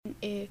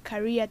a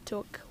career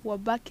talk. We're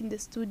back in the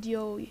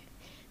studio,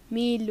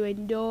 me,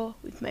 Luendo,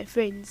 with my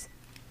friends.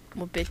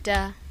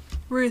 Mupeta.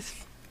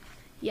 Ruth.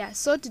 Yeah,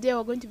 so today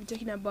we're going to be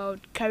talking about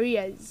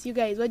careers. You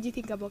guys, what do you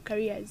think about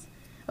careers?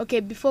 Okay,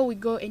 before we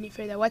go any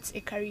further, what's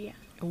a career?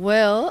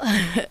 Well,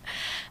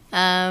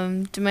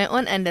 to my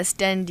own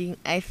understanding,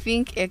 I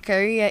think a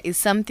career is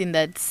something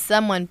that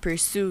someone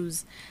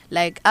pursues,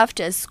 like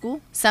after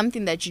school,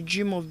 something that you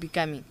dream of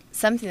becoming,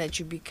 something that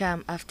you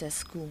become after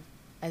school,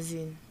 as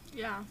in.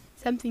 Yeah.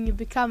 Something you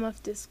become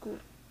after school.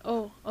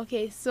 Oh,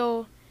 okay.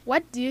 So,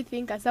 what do you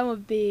think are some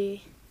of the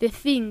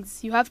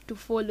things you have to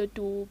follow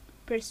to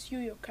pursue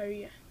your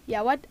career?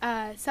 Yeah, what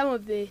are some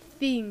of the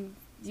things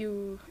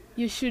you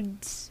should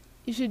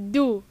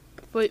do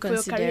for your career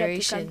to come?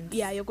 Considerations.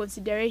 Yeah, your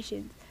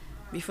considerations.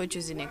 Before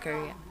choosing a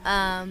career.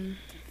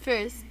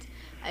 First,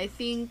 I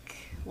think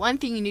one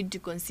thing you need to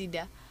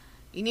consider,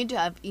 you need to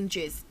have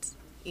interest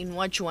in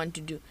what you want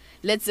to do.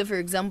 Let's say, for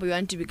example, you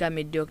want to become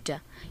a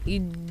doctor. You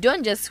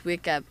don't just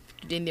wake up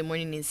today in the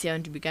morning and say, I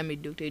want to become a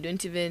doctor.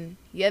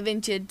 You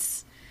haven't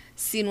yet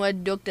seen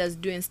what doctors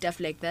do and stuff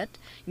like that.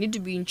 You need to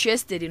be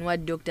interested in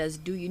what doctors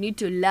do. You need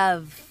to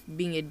love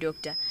being a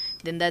doctor.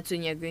 Then that's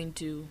when you're going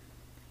to,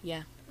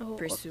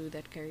 pursue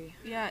that career.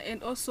 Yeah,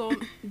 and also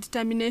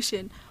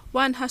determination.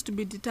 One has to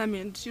be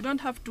determined. You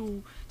don't have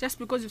to, just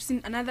because you've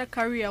seen another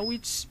career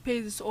which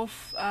pays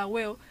off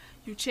well,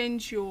 you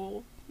change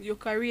your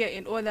career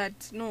and all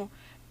that. No,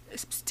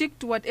 stick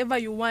to whatever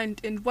you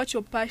want and what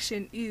your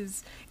passion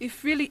is.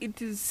 If really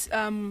it is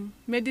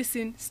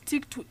medicine,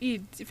 stick to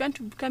it. If you want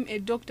to become a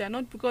doctor,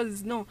 not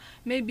because, no,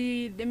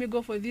 maybe let me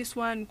go for this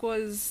one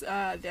because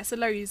their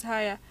salary is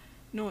higher.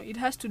 No, it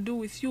has to do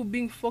with you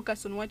being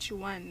focused on what you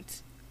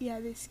want. Yeah,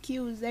 the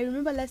skills. I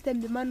remember last time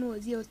the man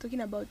was here was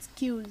talking about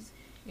skills.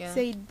 Yeah.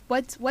 Said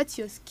what's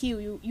your skill?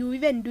 You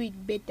even do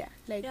it better.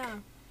 Like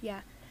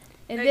yeah.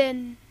 And like,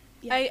 then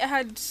I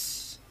had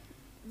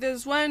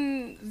there's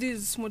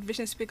these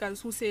motivation speakers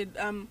who said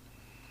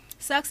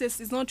success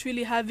is not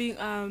really having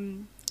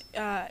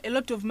a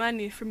lot of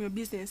money from your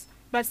business,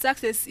 but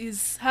success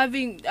is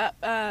having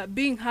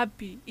being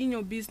happy in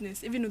your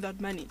business even without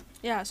money.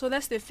 Yeah, so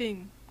that's the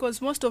thing,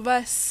 because most of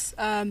us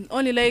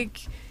only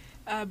like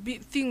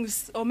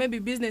things or maybe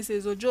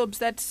businesses or jobs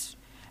that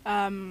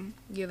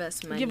give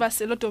us money. Give us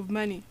a lot of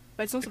money,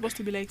 but it's not supposed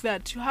to be like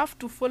that. You have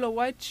to follow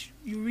what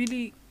you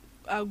really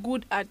are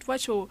good at,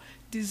 what your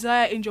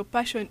desire and your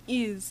passion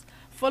is.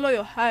 Follow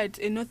your heart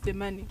and not the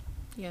money.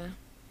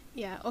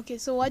 Yeah, okay.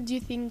 So what do you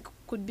think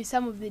could be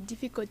some of the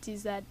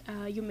difficulties that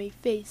you may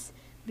face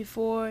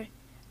before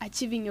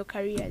achieving your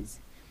careers,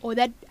 or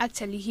that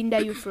actually hinder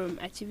you from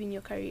achieving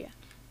your career?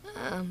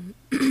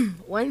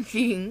 One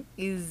thing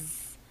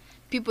is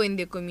people in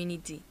the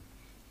community.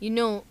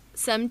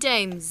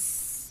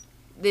 Sometimes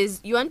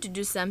you want to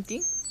do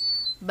something,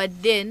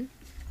 but then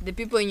the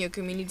people in your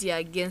community are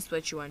against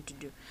what you want to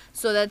do.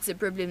 So that's a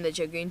problem that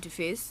you're going to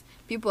face.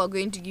 People are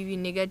going to give you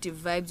negative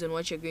vibes on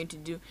what you're going to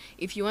do.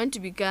 If you want to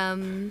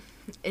become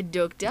a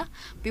doctor,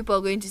 people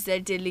are going to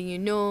start telling you,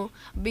 no,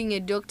 being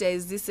a doctor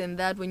is this and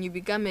that. When you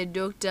become a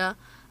doctor,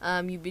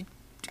 you be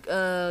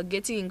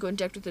getting in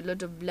contact with a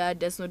lot of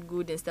blood, that's not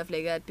good and stuff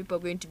like that. People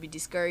are going to be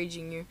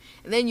discouraging you,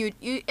 and then you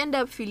end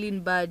up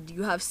feeling bad.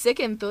 You have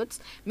second thoughts.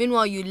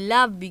 Meanwhile, you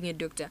love being a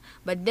doctor,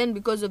 but then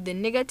because of the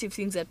negative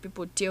things that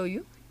people tell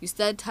you, you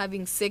start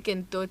having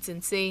second thoughts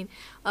and saying,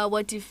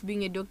 what if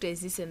being a doctor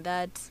is this and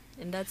that?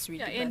 And that's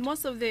really bad. And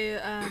most of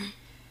the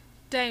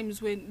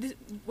times when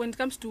it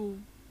comes to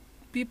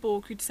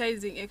people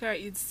criticizing a career,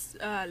 it's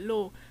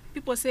law.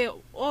 People say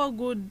all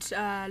good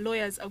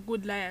lawyers are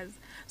good liars.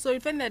 So you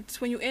find that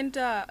when you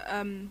enter,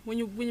 when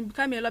you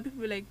become a lawyer,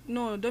 people be like,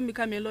 no, don't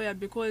become a lawyer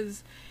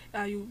because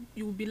you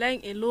will be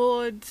lying a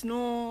lot.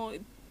 No,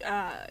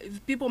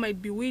 people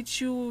might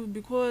bewitch you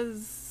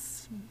because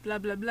blah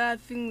blah blah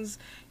things.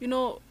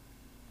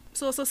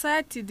 So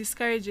society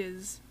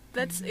discourages.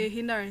 That's a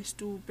hindrance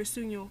to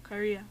pursuing your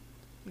career.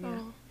 Yeah.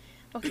 Oh.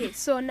 Okay,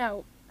 so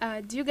now,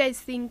 do you guys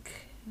think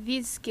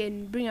this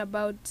can bring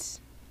about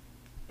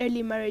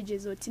early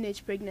marriages or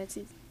teenage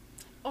pregnancies?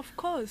 Of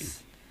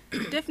course,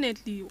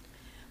 definitely.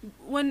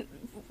 When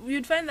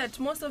you'd find that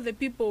most of the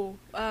people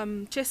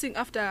chasing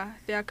after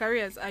their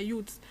careers are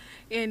youths,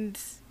 and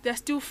they're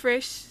still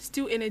fresh,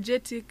 still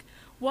energetic,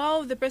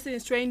 while the person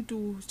is trying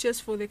to chase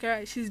for the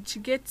career, she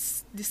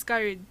gets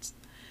discouraged.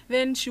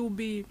 Then she'll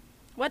be,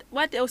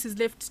 what else is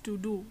left to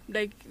do?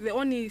 Like the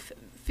only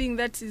thing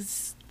that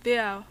is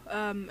there,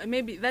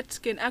 maybe that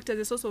can act as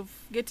a source of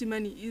getting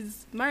money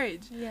is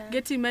marriage. Yeah.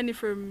 Getting money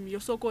from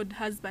your so-called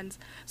husbands.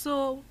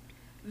 So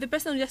the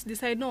person will just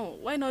decide, no,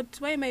 why not?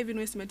 Why am I even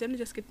wasting my time? Let me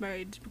just get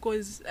married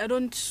because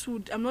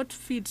I'm not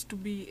fit to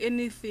be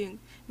anything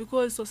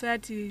because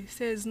society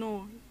says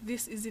no,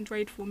 this isn't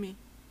right for me.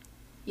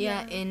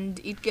 Yeah,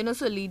 and it can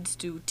also lead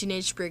to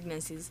teenage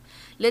pregnancies.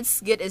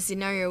 Let's get a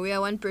scenario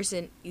where one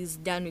person is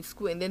done with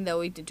school and then they're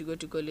waiting to go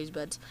to college,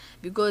 but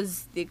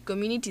because the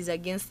community is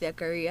against their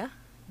career,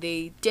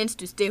 they tend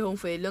to stay home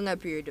for a longer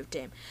period of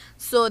time.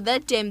 So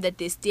that time that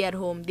they stay at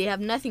home, they have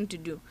nothing to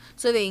do.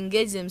 So they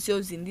engage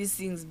themselves in these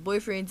things,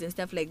 boyfriends and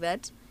stuff like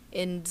that,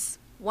 and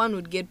one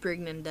would get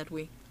pregnant that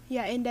way.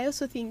 Yeah, and I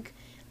also think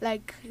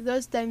like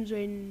those times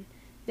when,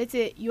 let's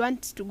say, you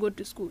want to go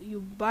to school,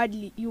 you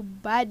badly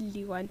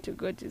want to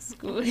go to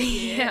school.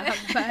 Yeah,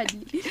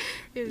 badly.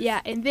 Yes.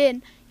 Yeah, and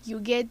then you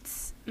get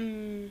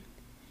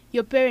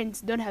your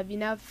parents don't have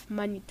enough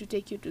money to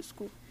take you to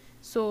school,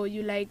 so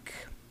you like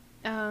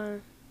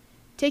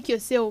take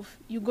yourself,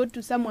 you go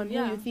to someone who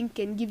Yeah. you think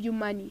can give you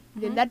money,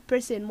 then Mhm. that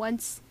person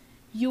wants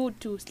you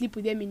to sleep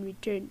with them in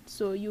return,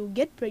 so you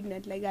get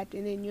pregnant like that,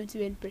 and then you don't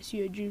even pursue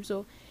your dream.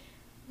 So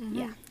Mhm.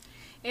 yeah.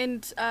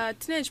 And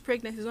teenage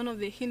pregnancy is one of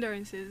the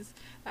hindrances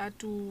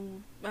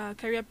to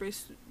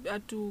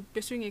to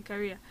pursuing a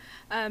career.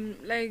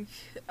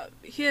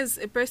 Here's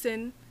a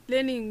person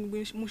learning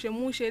mushe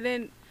mushe,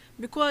 then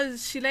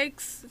because she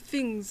likes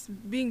things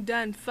being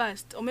done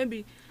fast, or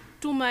maybe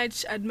too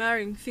much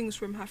admiring things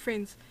from her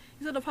friends,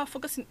 instead of her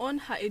focusing on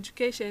her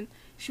education,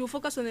 she will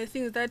focus on the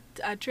things that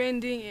are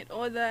trending and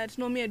all that.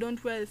 No, me, I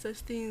don't wear such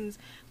things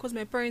because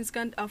my parents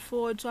can't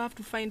afford, so I have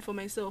to find for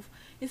myself.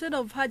 Instead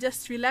of her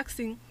just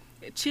relaxing,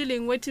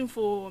 chilling, waiting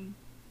for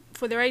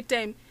the right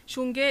time, she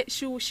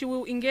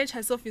will engage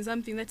herself in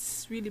something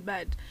that's really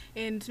bad,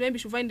 and maybe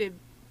she'll find a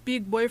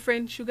big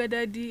boyfriend, sugar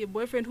daddy, a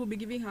boyfriend who'll be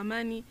giving her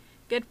money,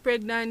 get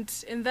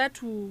pregnant, and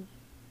that will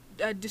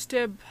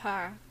disturb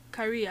her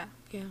career.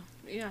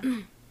 Yeah.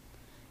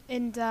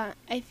 And I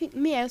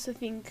also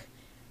think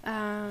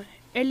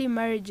early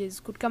marriages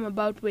could come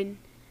about when,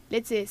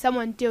 let's say,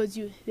 someone tells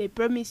you, they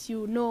promise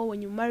you, no,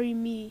 when you marry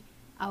me,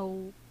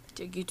 I'll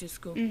Take you to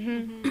school.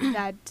 Mhm.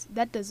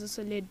 that has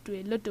also led to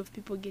a lot of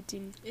people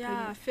getting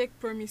pregnant. Fake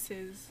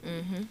promises.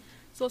 Mm-hmm.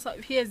 So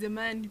here's a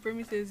man, he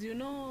promises, you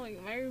know,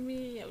 you marry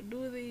me, I'll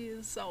do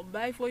this, I'll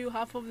buy for you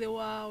half of the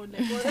world.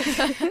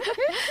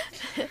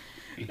 Like,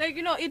 like,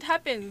 you know, it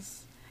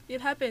happens.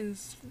 It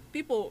happens.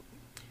 People,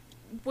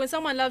 when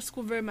someone loves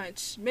school very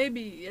much,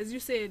 maybe, as you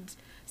said,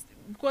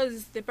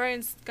 because the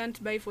parents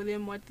can't buy for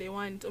them what they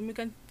want, or we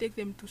can't take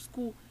them to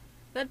school,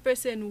 that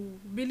person will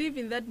believe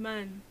in that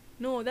man.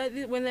 No,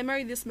 when I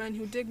marry this man,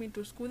 he'll take me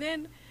to school.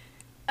 Then,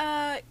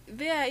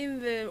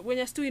 when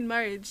you're still in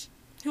marriage,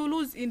 he'll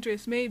lose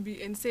interest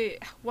maybe and say,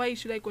 why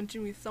should I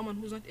continue with someone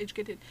who's not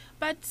educated?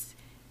 But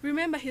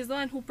remember, he's the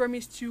one who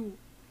promised you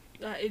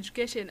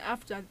education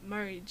after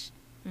marriage.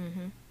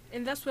 Mm-hmm.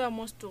 And that's where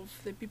most of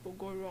the people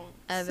go wrong.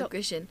 I have a So-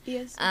 question.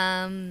 Yes.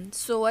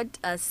 So what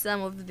are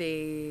some of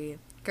the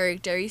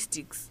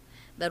characteristics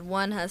that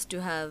one has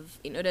to have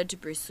in order to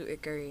pursue a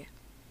career?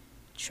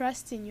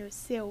 Trust in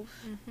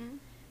yourself. Mm-hmm.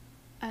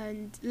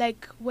 And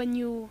like when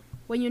you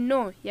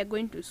know you're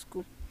going to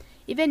school,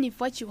 even if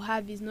what you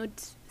have is not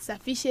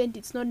sufficient,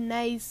 it's not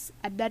nice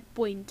at that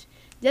point,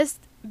 just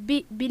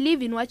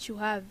believe in what you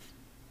have.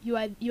 You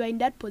are in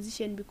that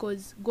position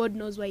because God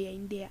knows why you're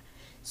in there.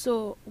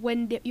 So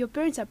when your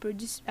parents are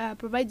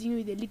providing you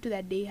with the little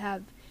that they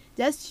have,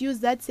 just use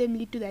that same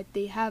little that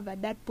they have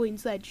at that point,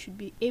 so that you should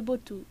be able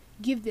to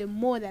give them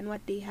more than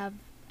what they have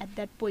at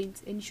that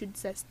point, and you should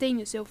sustain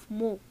yourself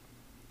more.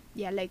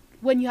 Yeah, like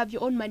when you have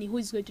your own money, who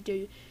is going to tell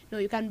you, no,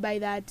 you can't buy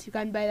that,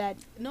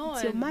 No,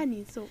 it's your and-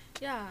 money. So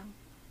Yeah.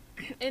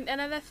 And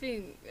another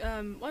thing,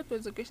 what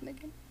was the question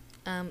again?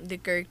 The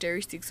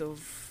characteristics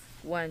of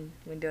one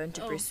when they want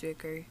to Oh. pursue a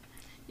career.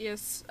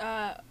 Yes,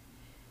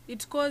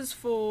 it calls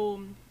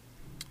for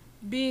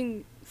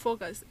being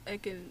focused. I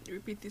can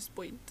repeat this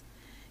point.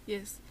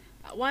 Yes,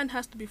 one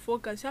has to be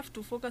focused. You have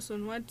to focus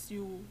on what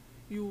you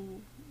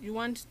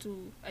want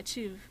to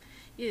achieve.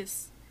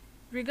 Yes,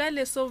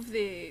 regardless of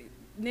the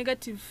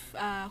negative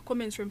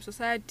comments from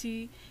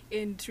society,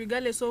 and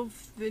regardless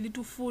of the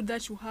little food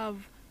that you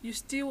have, you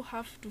still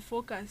have to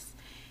focus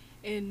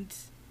and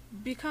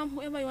become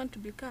whoever you want to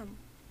become.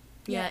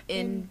 Yeah, Yeah,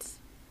 and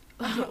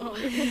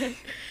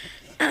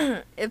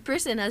a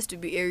person has to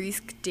be a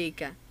risk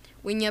taker.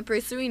 When you're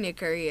pursuing a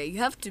career, you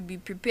have to be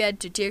prepared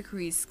to take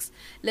risks.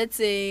 Let's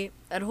say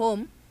at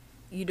home,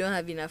 you don't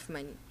have enough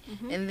money.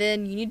 Mhm. And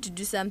then you need to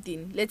do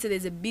something. Let's say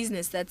there's a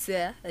business that's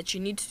there that you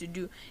need to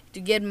do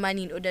to get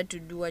money in order to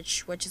do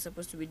what you're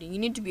supposed to be doing. You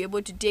need to be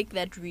able to take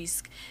that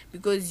risk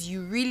because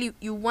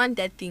you want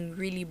that thing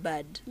really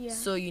bad. Yeah.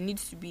 So you need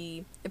to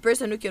be a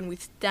person who can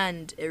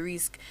withstand a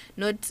risk,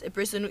 not a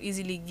person who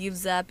easily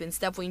gives up and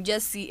stuff. When you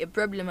just see a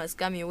problem has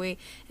come your way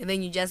and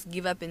then you just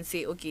give up and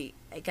say, okay,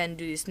 I can't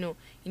do this. No,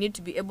 you need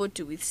to be able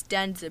to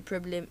withstand the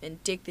problem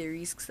and take the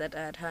risks that are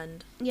at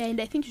hand. yeah,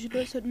 and I think you should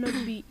also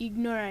not be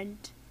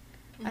ignorant,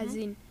 as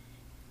Mhm. in,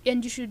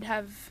 and you should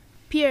have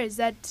peers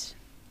that,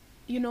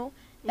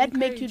 that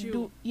make you Encourage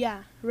do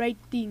right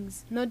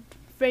things, not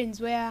friends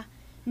where,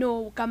 no,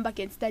 we'll come back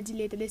and study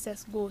later, let's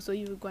just go, so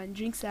you will go and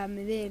drink some,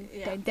 and then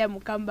Yeah. time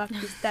will come back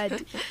to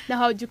study. Now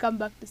how do you come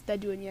back to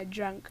study when you're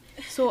drunk?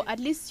 So at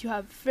least you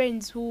have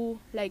friends who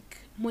like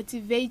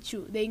motivate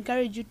you, they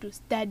encourage you to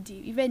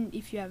study, even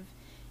if you have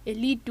a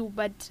little,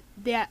 but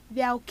they are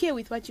okay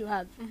with what you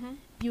have. Mhm.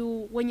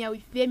 when you're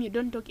with them, you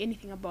don't talk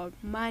anything about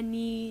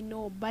money,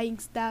 no buying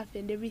stuff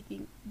and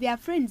everything. They are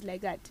friends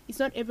like that. It's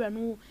not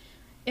everyone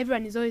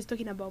is always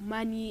talking about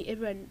money.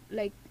 Everyone,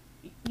 like,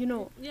 you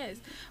know. Yes,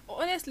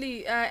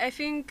 honestly, I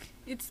think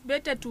it's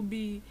better to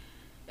be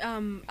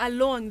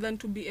alone than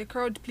to be a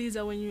crowd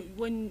pleaser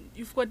when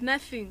you've got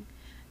nothing.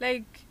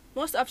 Like,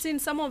 I've seen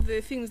some of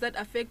the things that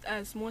affect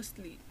us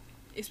mostly,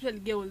 especially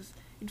girls.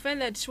 You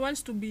find that she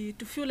wants to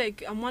feel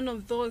like I'm one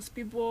of those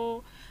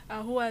people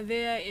who are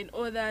there and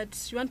all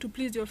that. You want to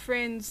please your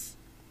friends,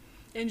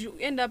 and you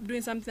end up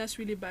doing something that's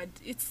really bad.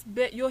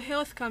 Your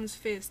health comes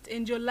first,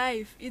 and your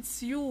life.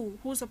 It's you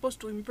who's supposed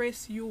to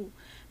impress you,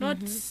 not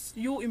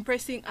you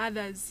impressing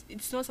others.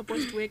 It's not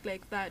supposed to work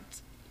like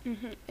that.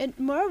 And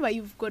moreover,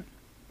 you've got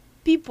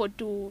people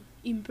to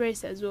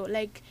impress as well.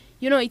 Like,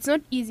 you know, it's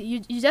not easy.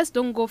 You just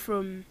don't go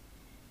from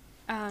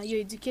your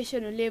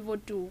educational level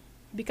to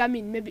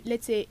becoming, maybe,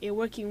 let's say, a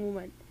working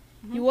woman.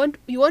 You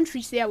won't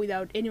reach there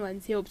without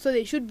anyone's help. So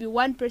there should be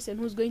one person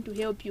who's going to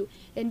help you,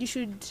 and you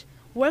should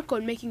work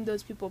on making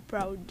those people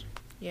proud.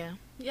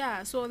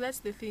 Yeah, so that's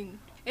the thing.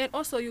 And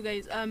also, you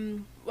guys,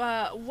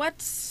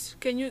 what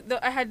can you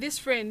I had this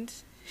friend.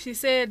 She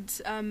said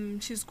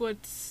she's got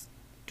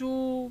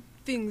two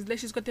things. Like,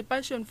 she's got a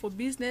passion for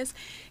business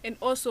and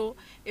also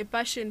a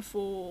passion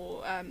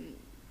for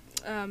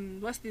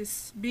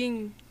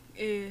being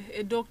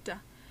a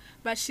doctor.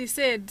 But she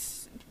said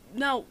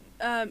now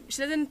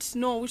she doesn't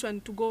know which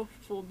one to go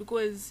for,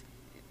 because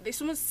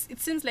it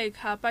seems like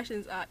her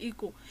passions are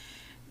equal.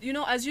 You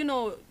know, as you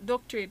know,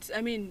 doctorates,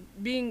 I mean,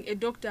 being a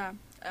doctor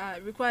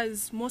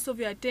requires most of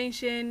your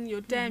attention,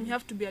 your time. You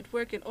have to be at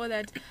work and all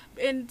that.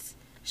 And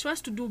she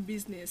wants to do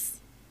business.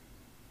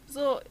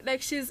 So,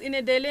 like, she's in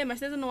a dilemma.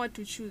 She doesn't know what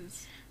to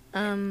choose.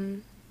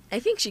 I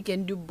think she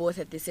can do both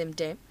at the same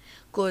time.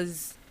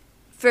 Because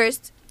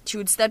first, she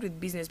would start with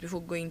business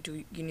before going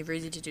to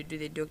university to do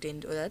the doctor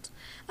and all that.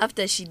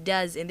 After she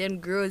does and then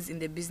grows in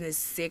the business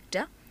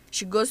sector,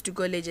 she goes to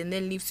college and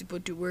then leaves people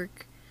to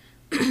work,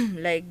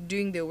 like,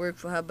 doing the work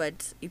for her,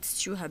 but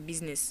it's through her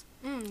business.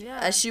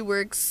 As she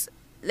works,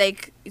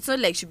 like, it's not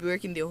like she'll be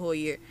working the whole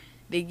year.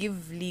 They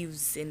give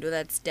leaves and all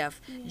that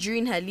stuff.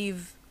 During her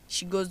leave,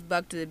 she goes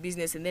back to the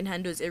business and then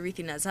handles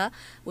everything as her.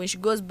 When she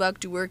goes back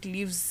to work,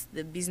 leaves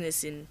the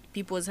business in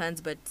people's hands,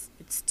 but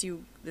it's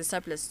still, the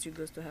surplus still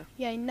goes to her.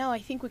 Yeah, and now I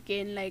think we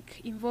can, like,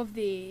 involve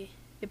the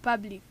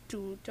public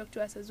to talk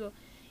to us as well.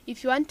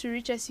 If you want to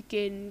reach us, you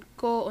can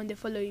call on the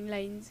following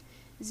lines: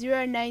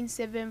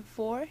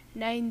 0974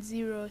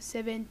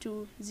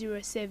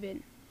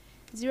 907207,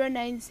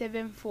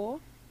 0974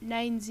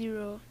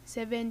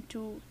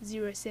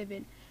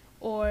 907207,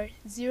 or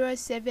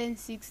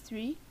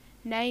 0763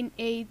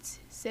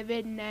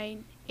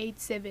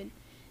 987987,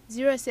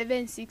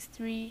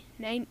 0763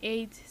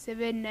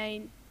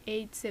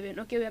 987987.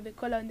 Okay, we have a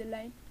caller on the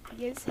line.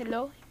 Yes,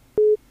 hello.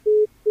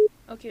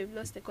 Okay, we've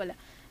lost the caller.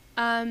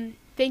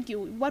 Thank you.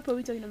 What were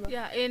we talking about?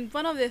 Yeah, and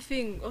one of the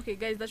things, okay,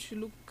 guys, that we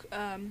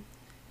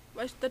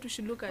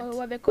should look at. Oh, we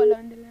have a caller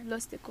on the line.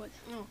 Lost the caller.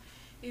 No,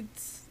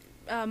 it's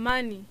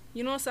money.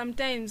 You know,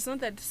 sometimes it's not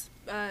that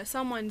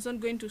someone is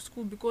not going to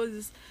school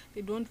because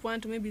they don't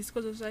want to. Maybe it's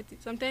because of society.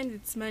 Sometimes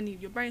it's money.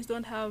 Your parents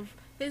don't have.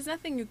 There's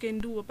nothing you can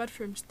do apart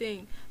from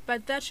staying.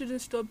 But that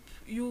shouldn't stop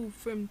you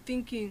from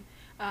thinking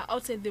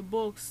outside the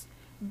box.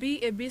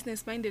 Be a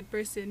business-minded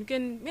person. You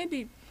can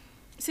maybe,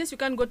 since you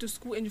can't go to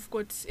school and you've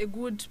got a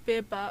good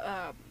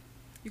paper,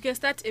 you can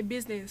start a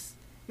business.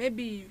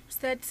 Maybe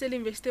start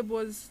selling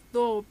vegetables.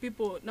 Though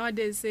people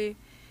nowadays say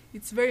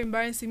it's very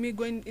embarrassing me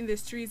going in the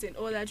streets and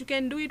all that. You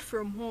can do it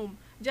from home.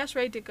 Just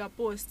write a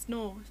post.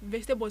 No,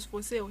 vegetables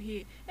for sale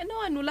here. And no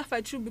one will laugh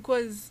at you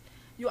because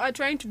you are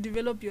trying to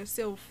develop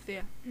yourself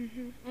there.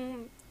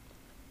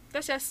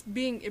 That's just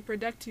being a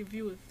productive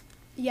youth.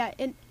 Yeah,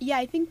 and yeah,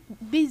 I think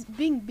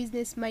being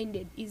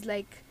business-minded is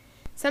like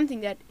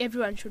something that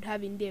everyone should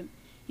have in them.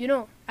 You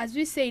know, as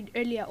we said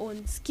earlier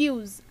on,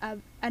 skills are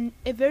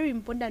a very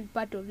important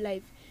part of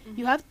life.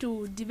 You have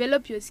to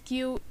develop your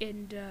skill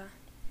and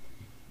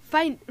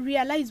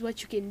realize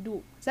what you can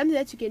do. Something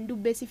that you can do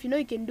best. If you know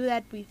you can do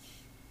that with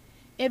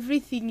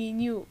everything in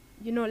you,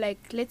 you know,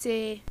 like, let's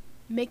say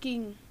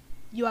you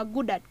are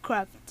good at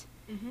craft.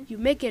 You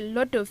make a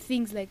lot of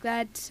things like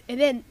that,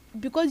 and then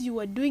because you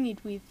are doing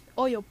it with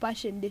all your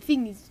passion, the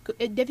thing is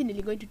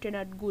definitely going to turn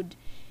out good.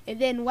 And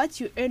then what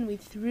you earn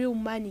with real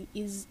money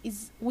is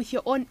with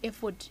your own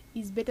effort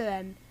is better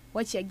than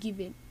what you're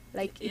given.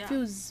 Like, it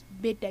feels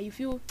better. You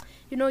feel,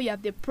 you know, you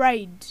have the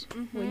pride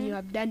when you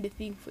have done the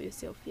thing for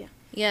yourself.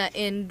 Yeah,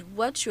 and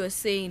what you're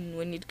saying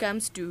when it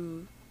comes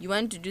to you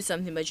want to do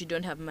something but you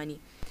don't have money.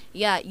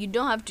 Yeah, you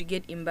don't have to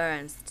get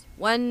embarrassed.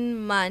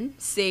 One man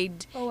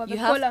said, "Oh, you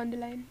have a caller on the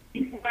line."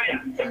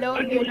 Hello.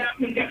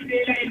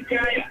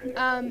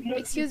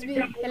 Excuse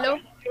me. Hello.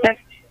 Yes.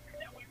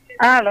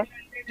 Hello.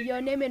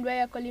 Your name and where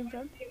you're calling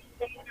from?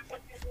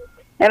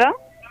 Hello.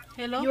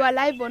 Hello. You are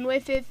live on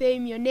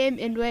WFFM. Your name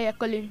and where you're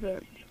calling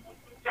from?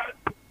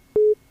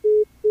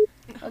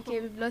 Okay,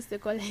 we've lost the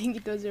call. I think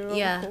it was a wrong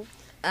call.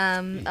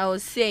 I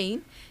was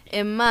saying,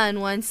 a man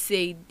once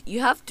said, you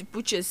have to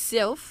put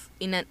yourself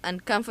in an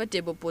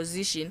uncomfortable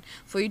position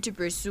for you to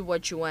pursue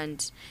what you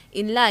want.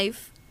 In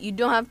life, you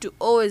don't have to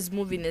always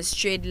move in a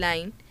straight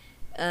line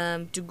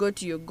to go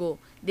to your goal.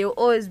 There will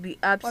always be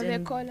ups Or the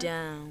and caller.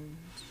 downs.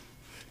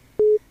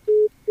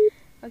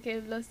 Okay,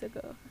 we've lost the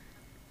girl.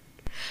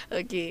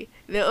 Okay,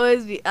 there will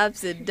always be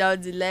ups and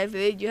downs in life.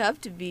 And you have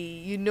to be,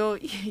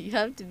 you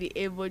have to be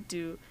able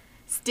to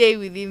stay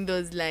within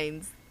those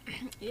lines.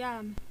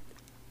 Yeah.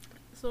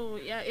 So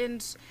yeah,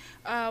 and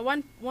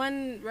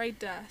one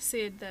writer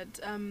said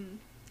that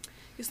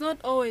it's not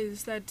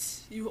always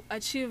that you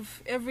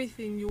achieve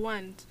everything you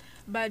want,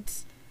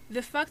 but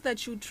the fact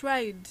that you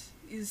tried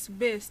is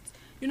best.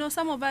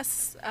 Some of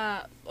us,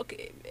 a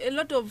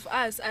lot of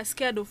us are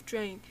scared of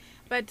trying,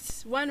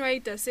 but one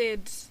writer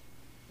said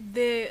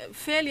the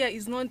failure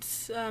is not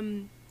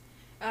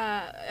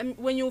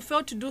when you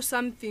fail to do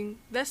something,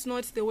 that's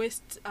not the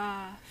worst.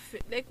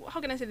 Like,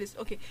 how can I say this?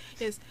 Okay,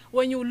 yes.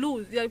 When you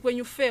lose, like when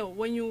you fail,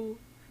 when you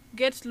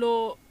get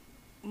low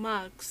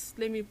marks,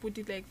 let me put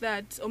it like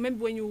that, or maybe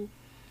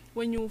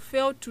when you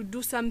fail to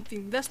do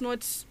something, that's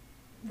not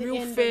The real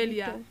end of it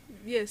failure. all.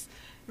 Yes,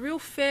 real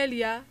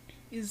failure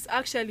is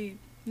actually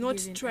not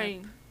Giving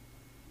trying.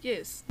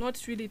 Yes,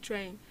 not really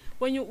trying.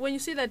 When you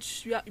see that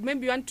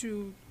maybe you want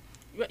to,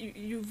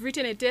 you've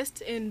written a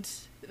test and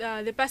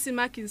the passing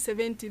mark is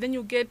 70, then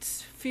you get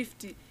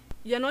 50.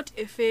 You're not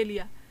a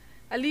failure.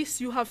 At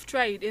least you have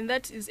tried, and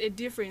that is a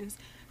difference.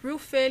 Real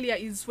failure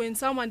is when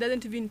someone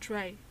doesn't even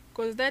try,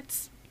 because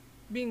that's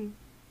being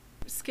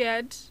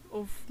scared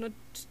of not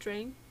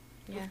trying.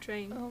 Yeah. Of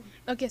trying. Oh,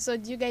 okay. So,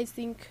 do you guys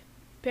think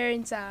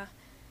parents are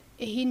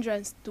a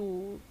hindrance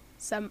to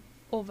some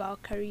of our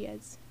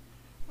careers?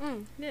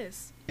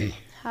 Yes.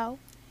 How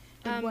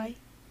and Um, why?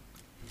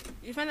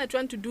 You find that you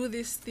want to do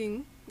this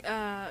thing,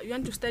 you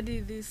want to study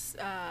this,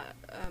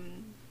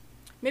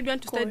 maybe you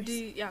want to Course.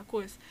 study,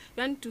 course.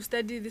 You want to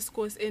study this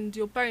course, and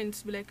your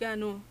parents be like,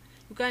 no,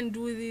 you can't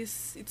do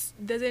this. It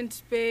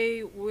doesn't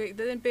pay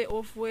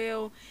off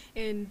well,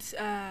 and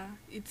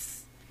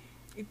it's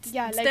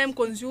Yeah, like- time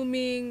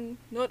consuming.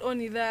 Not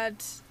only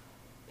that,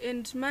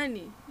 and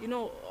money.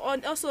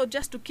 Also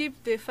just to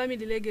keep the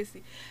family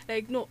legacy.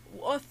 Like, no,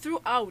 all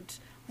throughout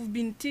we've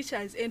been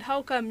teachers, and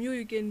how come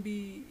you can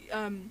be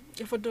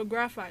a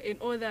photographer and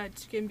all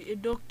that, you can be a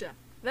doctor?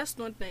 That's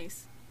not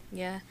nice.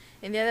 Yeah,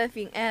 and the other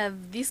thing, I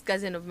have this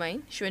cousin of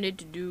mine. She wanted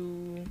to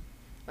do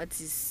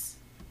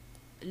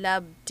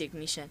lab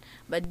technician,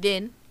 but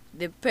then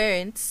the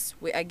parents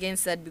were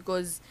against that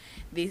because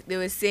they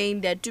were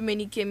saying there are too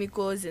many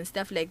chemicals and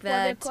stuff like For the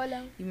that.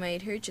 caller. You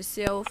might hurt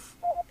yourself.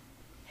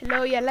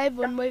 Hello, you're live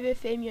on Moive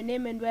FM. Your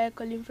name and where you're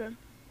calling from?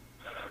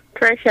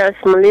 Precious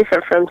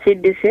Melissa from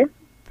CDC.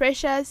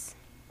 Precious.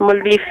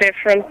 Melissa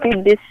from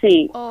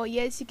CDC. Oh,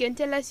 yes, you can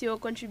tell us your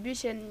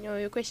contribution or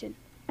your question.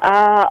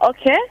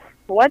 Okay.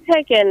 What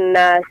I can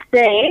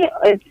say,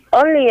 it's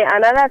only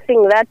another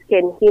thing that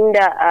can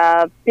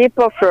hinder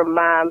people from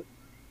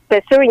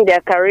pursuing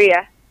their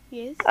career,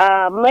 Yes.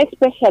 more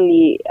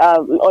especially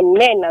on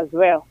men as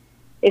well.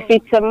 If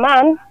it's a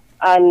man,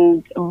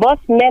 and both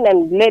men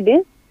and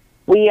ladies,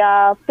 we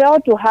fail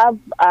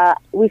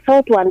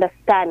to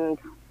understand.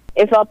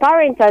 If our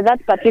parents at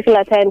that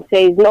particular time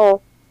says,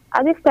 no,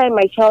 at this time,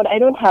 my child, I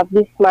don't have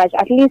this much,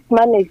 at least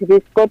manage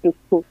this, go to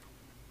school.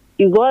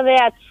 You go there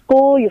at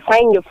school, you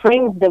find your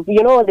friends, they've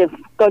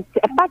got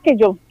a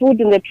package of food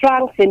in the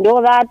trunks and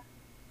all that.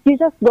 You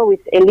just go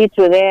with a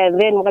little there, and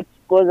then what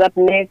goes up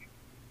next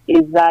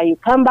is you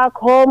come back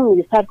home,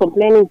 you start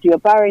complaining to your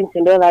parents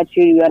and all that,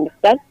 you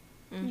understand?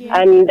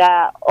 Yeah. And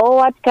all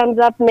what comes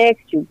up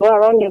next, you go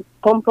around the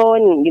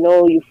compound,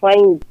 you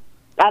find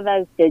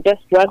others, they're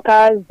just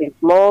drunkards, they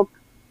smoke.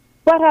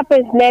 What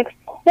happens next?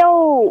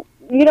 So,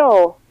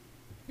 You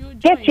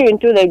get join. you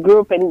into the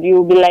group, and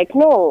you'll be like,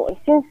 no,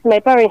 since my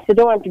parents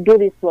don't want to do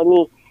this for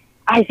me,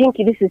 I think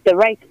this is the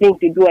right thing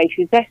to do. I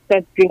should just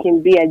start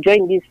drinking beer,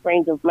 join these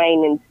friends of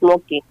mine and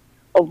smoking,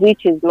 of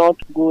which is not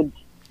good.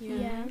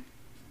 Yeah.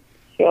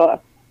 Sure.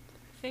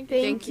 Thank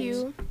you. Thank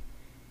you.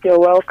 You're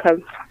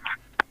welcome.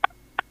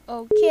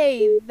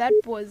 Okay, that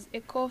was a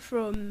call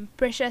from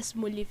Precious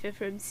Mulife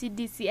from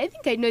CDC. I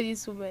think I know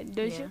this woman,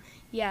 don't you?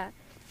 Yeah.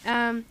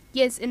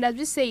 Yes, and as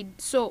we said,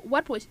 so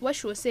what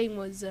she was saying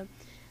was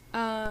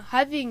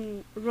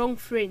having wrong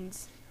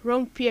friends,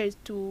 wrong peers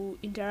to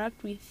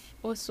interact with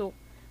also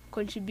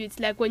contributes.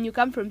 Like when you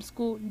come from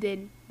school,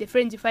 then the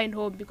friends you find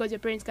home, because your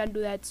parents can't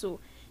do that, so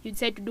you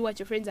decide to do what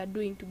your friends are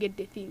doing to get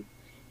the thing.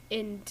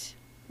 And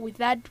with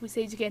that, we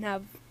said you can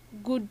have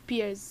good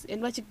peers.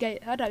 And what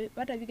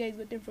have you guys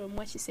gotten from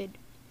what she said?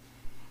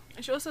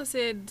 She also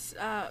said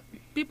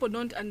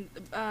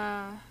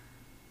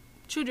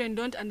children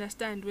don't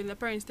understand when the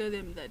parents tell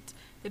them that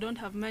they don't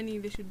have money,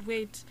 they should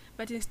wait,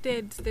 but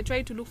instead they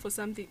try to look for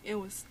something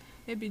else,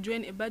 maybe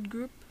join a bad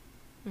group.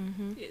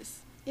 Mm-hmm.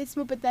 Yes. It's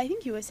more, but I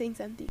think you were saying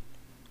something.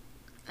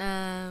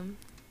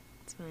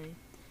 It's fine.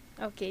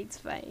 Okay, it's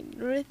fine.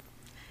 Ruth?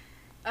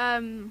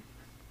 And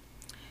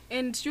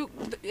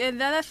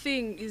the other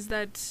thing is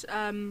that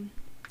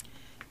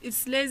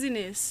it's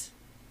laziness.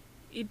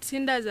 It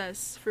hinders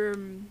us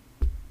from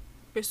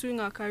pursuing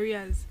our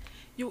careers.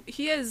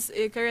 Here's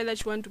a career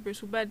that you want to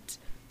pursue, but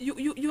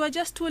you are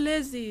just too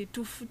lazy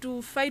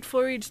to fight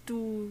for it,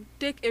 to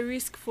take a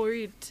risk for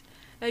it.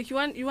 Like you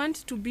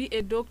want to be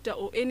a doctor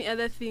or any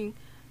other thing,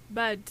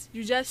 but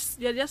you're just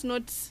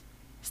not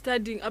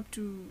studying up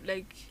to,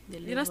 like, The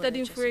you're not level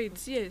studying that for you're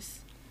it. Yes.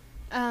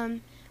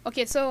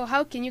 Okay, so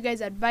how can you guys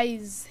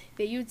advise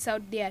the youths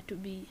out there to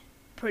be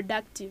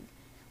productive,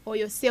 or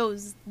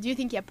yourselves? Do you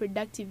think you're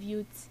productive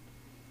youths,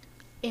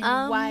 and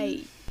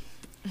why?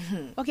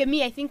 Okay,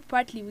 me, I think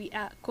partly we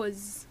are,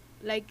 cause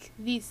like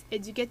this,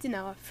 educating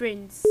our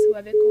friends.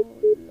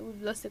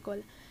 We've lost a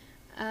call.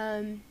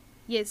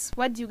 Yes,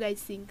 what do you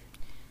guys think?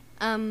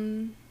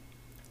 On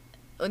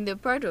the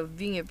part of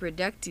being a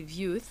productive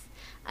youth,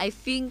 I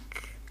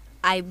think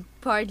I'm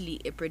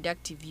partly a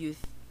productive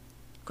youth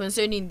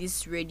concerning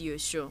this radio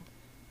show.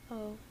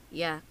 Oh,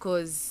 Yeah,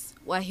 because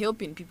we're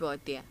helping people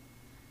out there.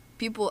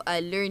 People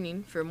are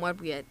learning from what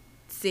we are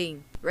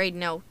saying right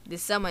now.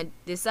 There's someone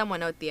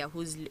out there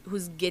who's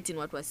getting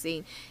what we're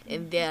saying,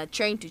 and they are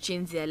trying to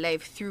change their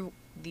life through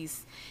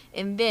this.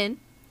 And then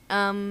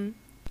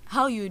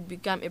how you would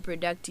become a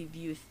productive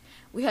youth,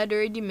 we had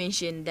already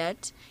mentioned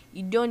that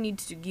you don't need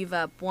to give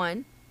up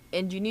one,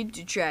 and you need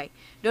to try.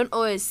 Don't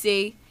always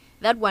say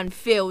that one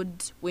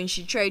failed when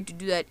she tried to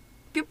do that.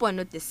 People are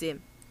not the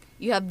same.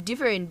 You have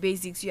different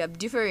basics, you have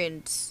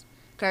different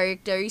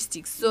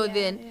characteristics, so Yeah,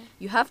 then yeah.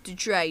 you have to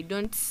try.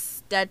 Don't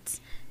start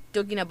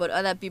talking about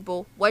other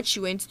people. What she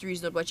went through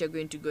is not what you're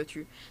going to go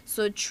through.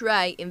 So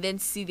try and then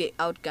see the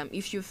outcome.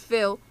 If you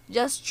fail,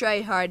 just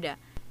try harder.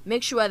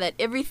 Make sure that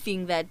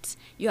everything that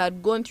you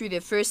had gone through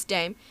the first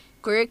time,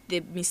 correct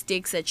the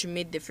mistakes that you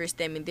made the first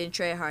time, and then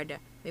try harder.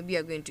 Maybe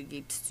you're going to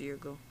get to your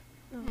goal.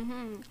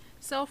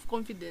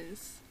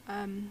 Self-confidence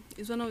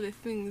is one of the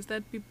things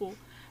that people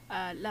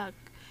lack.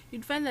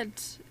 You'd find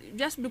that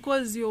just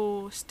because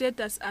your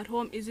status at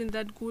home isn't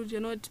that good, you're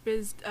not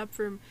based up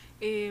from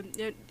a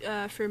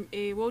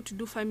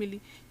well-to-do family,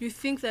 you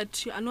think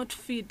that you are not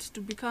fit to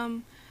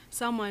become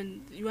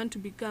someone you want to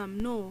become.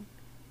 No,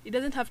 it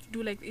doesn't have to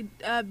do like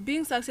it.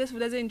 Being successful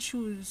doesn't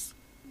choose,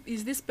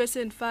 is this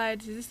person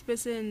fat, is this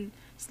person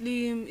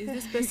slim, is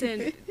this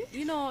person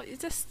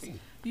it's just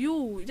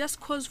you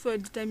just cause for your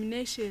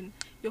determination,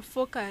 your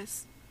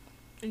focus,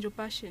 and your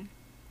passion.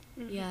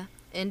 Yeah.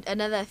 And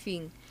another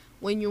thing,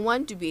 when you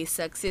want to be a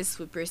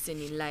successful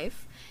person in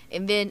life,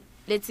 and then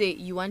let's say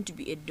you want to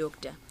be a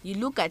doctor, you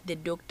look at the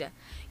doctor,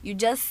 you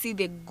just see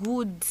the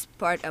good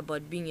part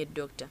about being a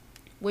doctor.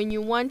 When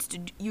you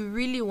you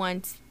really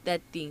want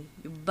that thing,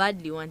 you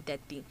badly want that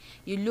thing,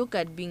 you look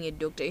at being a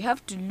doctor, you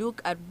have to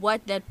look at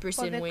what that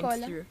person the went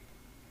caller. through.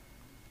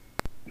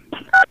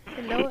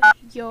 Hello,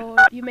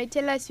 you may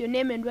tell us your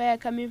name and where you're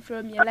coming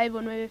from. You're live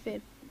on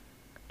WFM.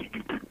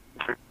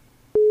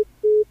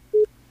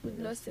 We've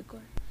lost the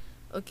call.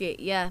 Okay,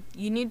 yeah,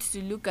 you need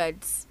to look at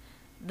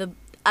the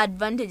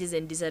advantages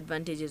and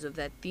disadvantages of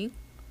that thing,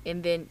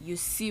 and then you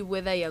see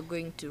whether you're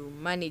going to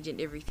manage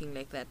and everything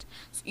like that.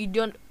 So you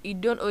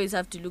don't always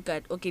have to look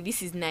at, okay,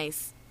 this is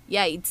nice.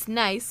 Yeah, it's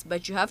nice,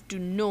 but you have to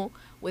know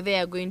whether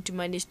you're going to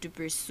manage to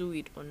pursue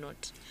it or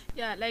not.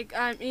 Yeah, like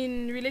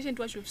in relation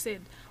to what you've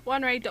said,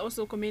 one writer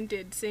also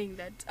commented saying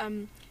that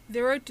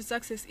the road to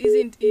success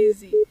isn't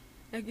easy.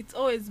 Like it's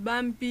always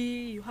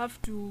bumpy. You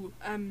have to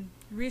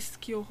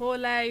risk your whole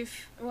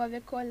life. We have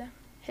a caller.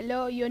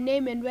 Hello, your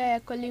name and where you're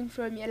calling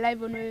from. You're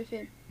live on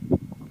WFM.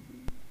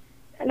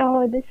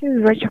 Hello, this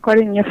is Rachel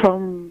calling you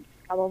from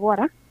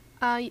Kawawara.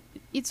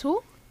 It's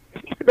who?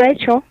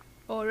 Rachel.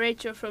 Oh,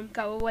 Rachel from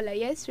Kawawola.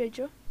 Yes,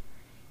 Rachel.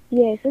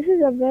 Yes, this is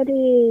a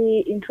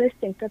very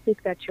interesting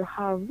topic that you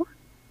have,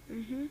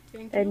 Mm-hmm.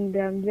 Thank you. and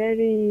I'm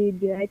very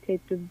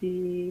delighted to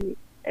be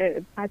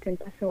a part and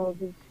parcel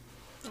of it.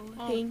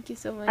 Oh. Thank you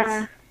so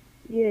much.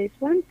 Yes,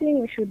 one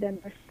thing we should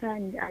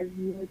understand as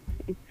youth,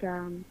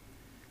 it's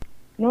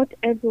not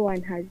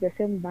everyone has the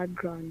same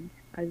background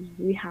as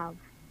we have.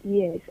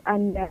 Yes,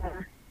 and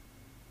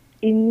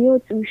in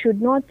youth, we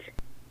should not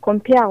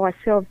compare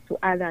ourselves to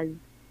others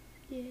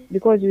Yes.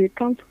 because we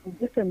come from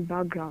different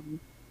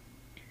backgrounds.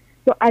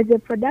 So as a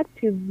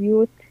productive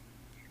youth,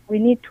 we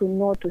need to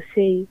know to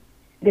say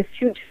the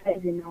future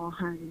is in our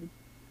hands.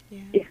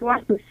 Yeah. If you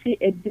want to see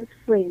a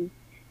different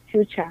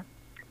future,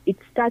 it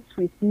starts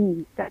with me,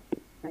 it starts with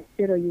my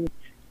fellow youth.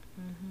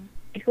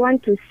 If you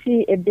want to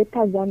see a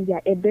better Zambia,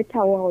 a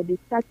better world,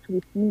 it starts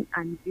with me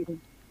and you.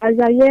 As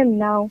I am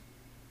now,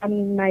 I'm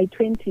in my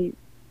 20s,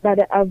 but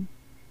I've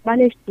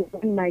managed to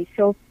earn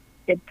myself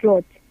a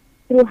plot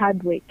through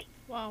hard work.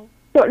 Wow.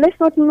 So let's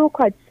not look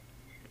at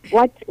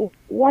what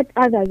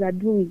others are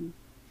doing.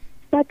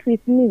 Start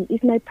with me.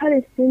 If my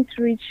parents didn't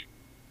reach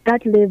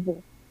that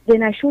level,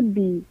 then I should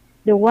be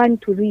the one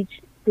to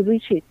reach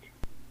it.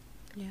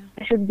 Yeah.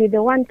 I should be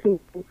the one to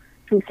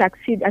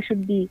succeed. I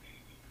should be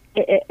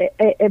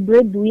a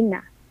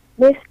breadwinner.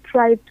 Let's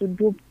try to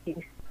do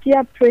this.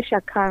 Peer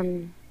pressure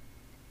comes,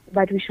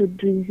 but we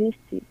should resist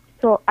it.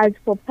 So as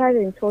for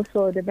parents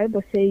also, the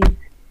Bible says,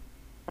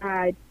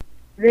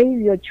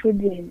 raise your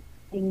children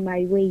in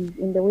my ways,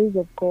 in the ways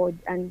of God.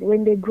 And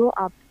when they grow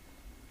up,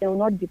 they will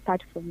not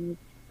depart from it.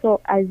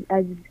 So as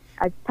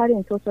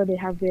parents also, they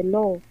have a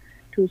law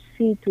to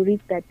see to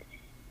it that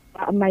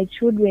my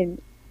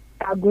children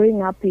are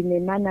growing up in a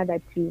manner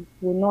that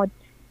will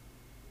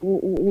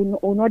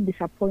not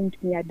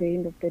disappoint me at the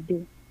end of the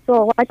day.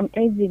 So what I'm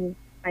urging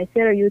my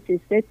fellow youth is,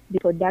 let's be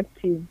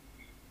productive,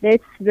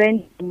 let's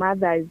learn from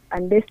others,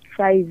 and let's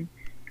strive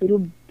to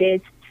do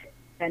best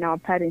than our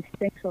parents.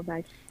 Thanks so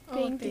much.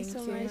 Thank you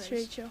so much,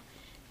 Rachel.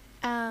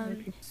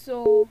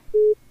 So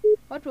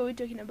what were we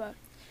talking about?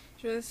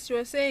 She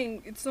was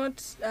saying it's not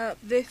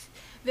the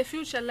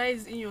future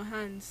lies in your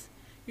hands.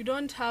 You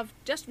don't have,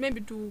 just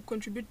maybe to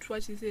contribute to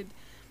what she said,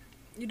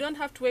 you don't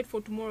have to wait for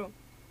tomorrow.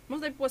 Most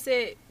of the people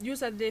say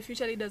youth are the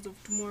future leaders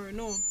of tomorrow.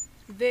 No,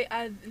 they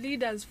are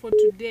leaders for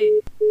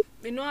today.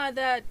 No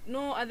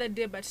other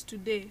day but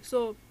today.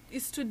 So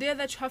it's today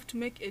that you have to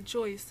make a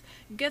choice.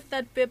 Get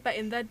that paper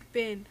and that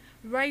pen,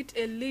 write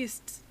a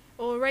list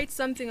or write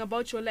something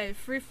about your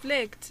life,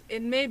 reflect,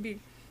 and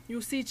maybe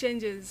you'll see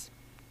changes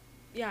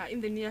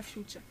in the near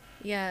future.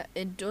 Yeah,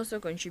 and also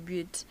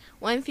contribute.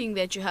 One thing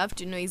that you have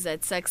to know is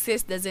that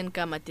success doesn't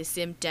come at the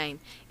same time.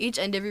 Each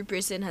and every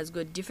person has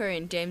got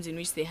different times in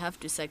which they have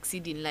to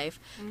succeed in life.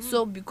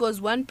 So because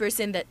one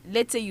person, that,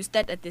 let's say you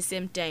start at the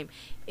same time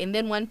and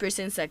then one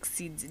person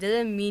succeeds, it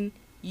doesn't mean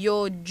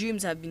your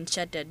dreams have been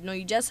shattered. No,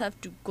 you just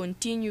have to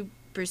continue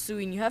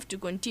pursuing. You have to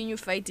continue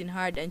fighting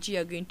hard until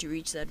you're going to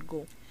reach that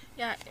goal.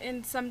 Yeah,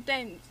 and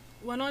sometimes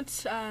we're not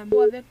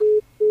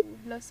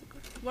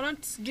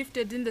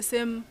gifted in the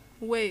same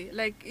way.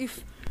 Like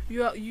if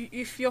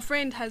your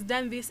friend has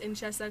done this and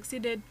she has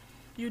succeeded,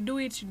 you do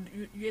it,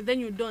 then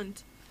you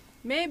don't.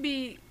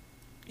 Maybe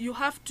you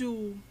have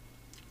to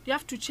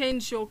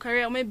change your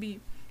career.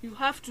 Maybe you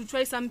have to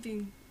try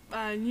something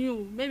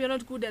new. Maybe you're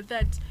not good at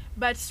that,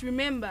 but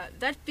remember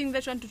that thing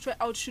that you want to try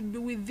out should be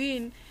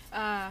within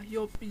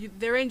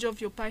the range of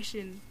your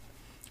passion.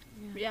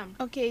 Yeah.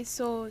 Okay,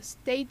 so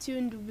stay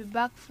tuned. We'll be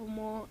back for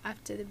more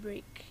after the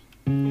break.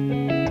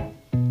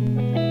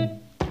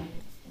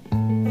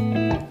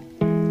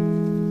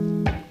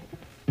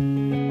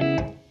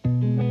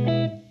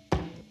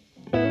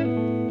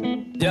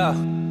 Yeah,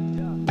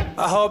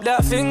 I hope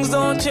that things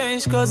don't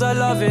change, cause I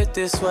love it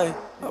this way.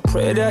 I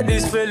pray that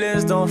these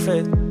feelings don't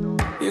fade.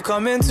 You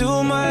come into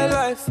my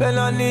life and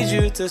I need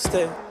you to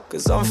stay,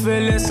 cause I'm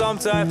feeling some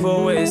type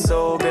of way.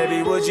 So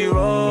baby, would you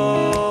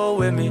roll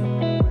with me?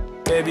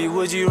 Baby,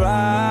 would you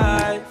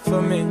ride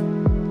for me?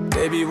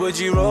 Baby, would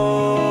you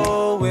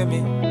roll with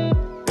me?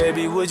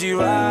 Baby, would you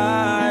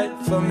ride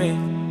for me?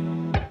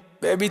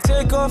 Baby,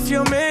 take off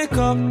your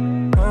makeup,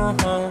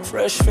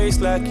 fresh face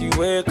like you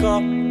wake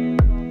up.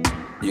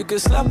 You can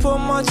slap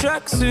on my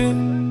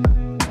tracksuit,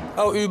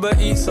 I'll Uber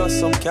Eats or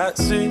some cat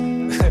suit.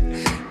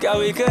 Girl,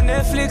 we can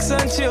Netflix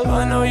and chill,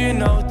 I know you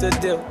know the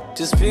deal.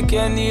 Just pick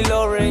any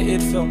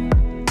low-rated film,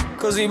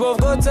 cause we both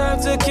got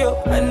time to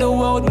kill, and the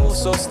world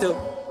moves so still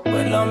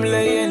when I'm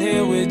laying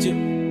here with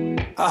you.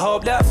 I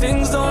hope that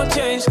things don't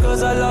change,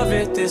 cause I love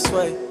it this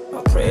way.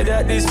 I pray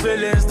that these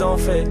feelings don't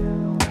fade.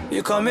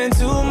 You come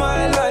into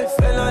my life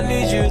and I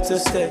need you to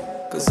stay,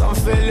 cause I'm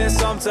feeling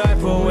some type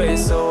of way.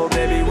 So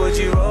baby, would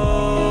you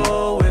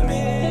roll with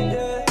me?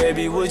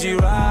 Baby, would you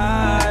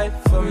ride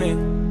for me?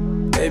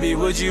 Baby,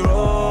 would you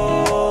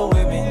roll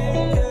with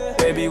me?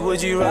 Baby,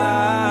 would you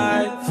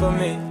ride for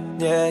me?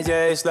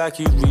 Yeah, it's like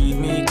you read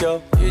me,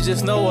 girl. You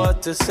just know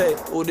what to say.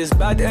 All this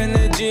bad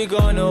energy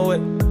gone away.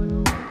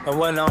 And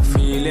when I'm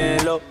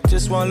feeling low,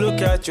 just one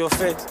look at your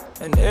face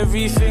and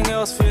everything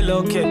else feel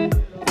okay.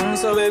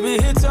 So baby,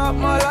 hit up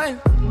my line,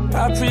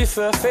 I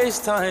prefer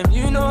FaceTime,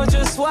 you know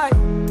just why.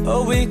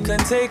 Oh, we can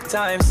take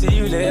time, see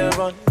you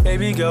later on.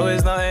 Baby girl,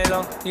 it's nothing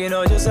long, you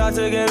know just how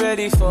to get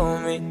ready for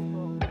me.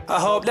 I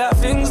hope that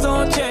things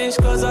don't change,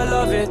 cause I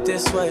love it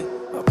this way.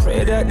 I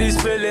pray that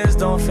these feelings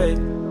don't fade.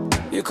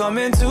 You come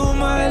into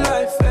my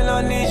life and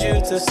I need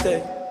you to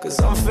stay, cause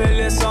I'm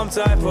feeling some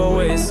type of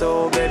way.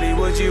 So baby,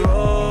 would you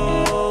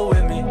roll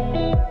with me?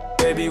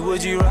 Baby,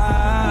 would you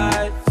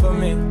ride for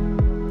me?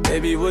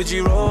 Baby, would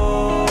you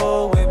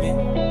roll with me?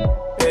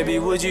 Baby,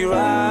 would you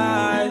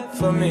ride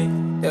for me?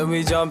 Then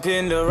we jump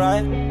in the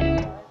ride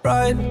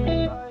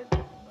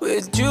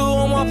with you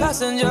on my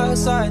passenger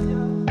side.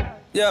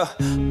 Yeah,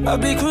 I'll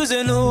be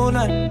cruising all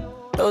night.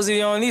 Those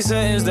the only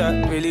settings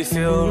that really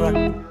feel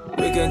right.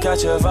 We can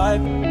catch a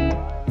vibe.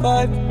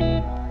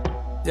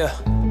 Yeah,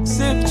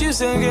 sip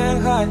juice and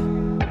get high.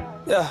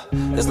 Yeah,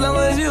 as long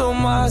as you on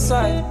my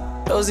side.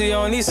 Those the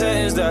only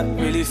settings that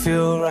really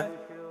feel right.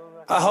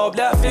 I hope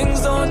that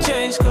things don't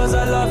change, cause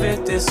I love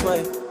it this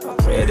way. I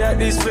pray that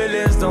these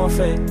feelings don't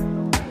fade.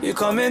 You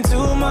come into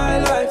my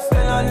life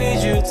and I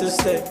need you to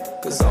stay,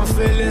 cause I'm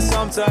feeling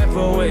some type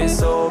of way.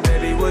 So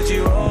baby, would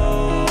you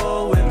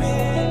roll with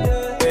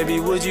me? Baby,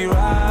 would you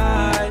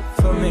ride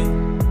for me?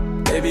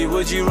 Baby,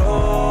 would you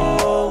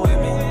roll with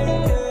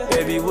me?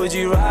 Baby, would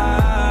you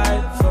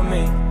ride for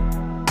me?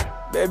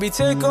 Baby,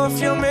 take off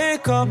your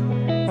makeup,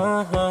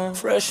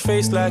 fresh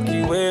face like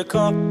you wake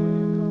up.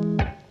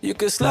 You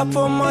can slap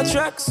on my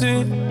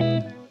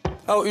tracksuit,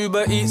 I'll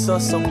Uber Eats or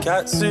some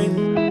cat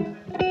soon.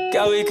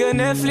 Girl, we can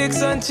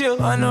Netflix and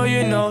chill. I know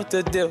you know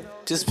the deal.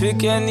 Just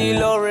pick any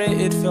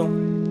low-rated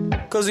film.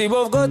 Cause we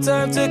both got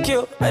time to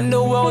kill. And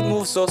the world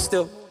moves so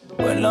still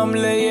when I'm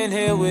laying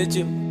here with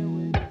you.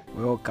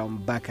 Welcome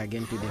back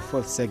again to the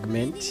fourth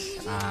segment.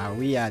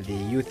 We are the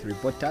youth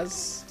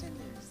reporters.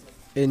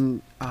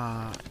 And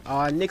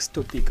our next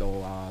topic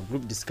or our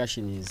group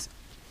discussion is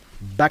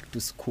back to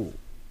school.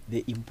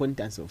 The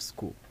importance of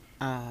school.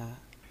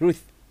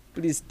 Ruth,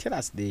 please tell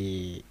us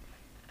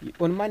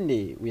on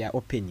Monday we are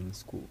opening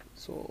school.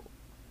 So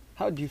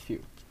how do you feel?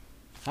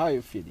 How are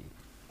you feeling?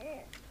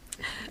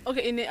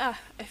 Okay, I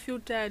feel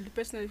tired.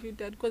 Personally, I feel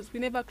tired because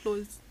we never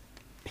close.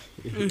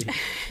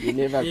 You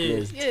never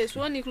closed. Yes,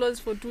 we only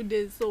close for 2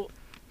 days. So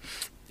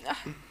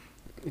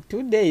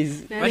 2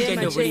 days. What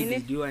kind of holiday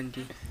do you want?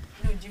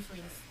 No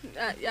difference.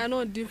 Yeah,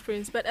 no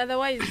difference. But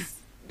otherwise,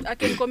 I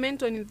can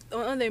comment on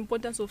the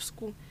importance of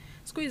school.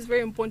 School is very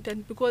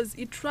important because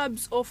it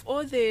rubs off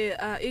all the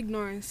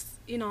ignorance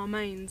in our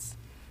minds.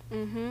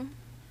 I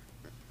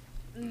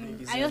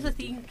also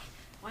think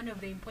one of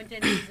the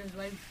important reasons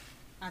why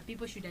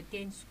people should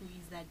attend school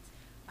is that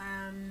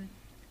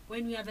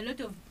when we have a lot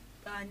of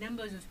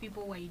numbers of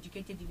people who are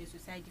educated in the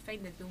society,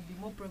 find that there will be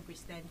more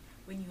progress than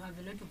when you have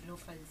a lot of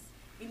loafers.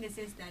 In the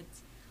sense that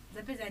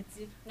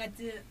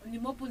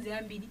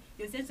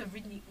your sense of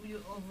reasoning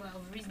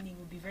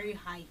will be very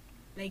high,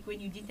 like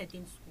when you didn't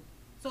attend school.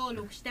 So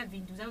look,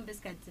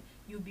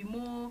 you'll be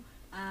more,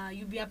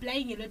 you'll be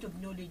applying a lot of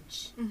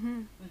knowledge,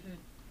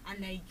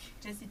 unlike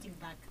just sitting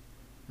back.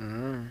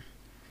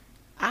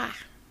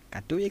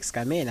 Ka 2 weeks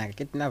kamena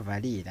kaketna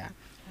valida.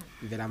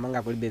 Vela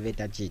manga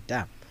kulibeveta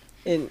chita.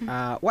 And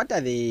what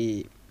are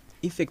the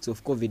effects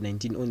of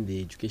COVID-19 on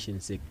the education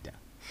sector?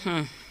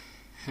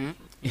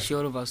 It's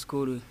all over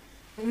school.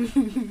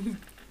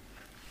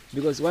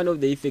 Because one of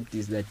the effects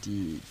is that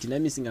tina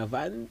missing a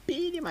van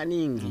pili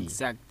maningi.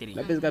 Exactly.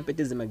 Lapezika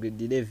peteze ma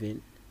grade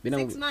 11.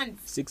 6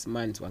 months. 6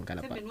 months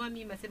wankala pa. 7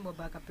 wami masembo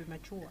baka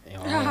premature.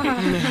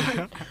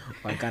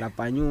 Wankala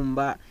pa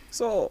nyumba.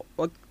 So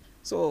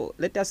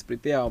let us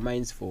prepare our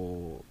minds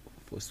for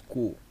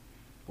school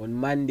on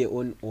Monday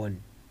on.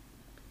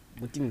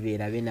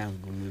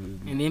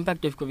 And the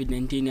impact of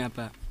COVID-19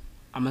 hapa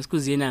ama siku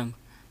zenangu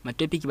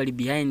matopic bali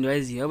behind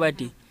wazi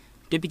obati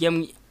topic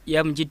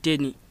ya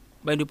mjiteni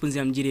bado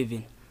punzi mji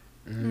 11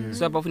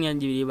 so hapa funi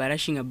anjibili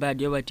barashinga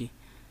bad obati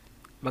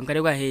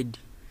bankare kwa head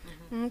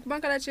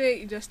Kubankala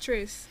che is a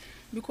stress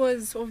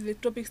because of the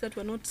topics that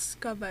were not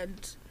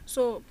covered.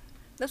 So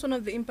that's one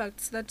of the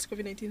impacts that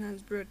COVID-19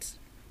 has brought.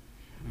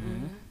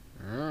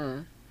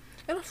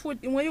 Food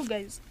in where you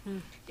guys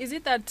is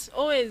it that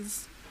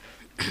always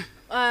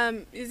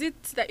is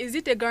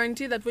it a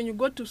guarantee that when you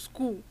go to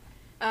school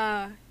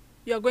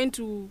you are going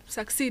to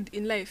succeed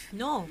in life?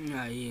 No.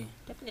 Yeah.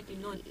 Definitely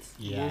not.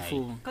 Yeah.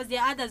 Because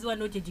there are others who are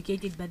not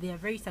educated but they are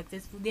very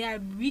successful. They are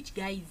rich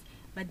guys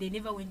but they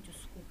never went to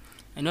school.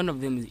 And one of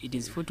them it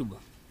is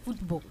football.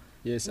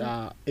 Yes,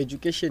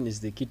 education is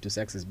the key to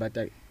success, but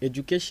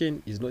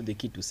education is not the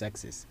key to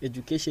success.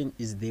 Education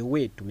is the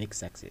way to make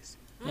success.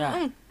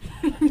 Yeah.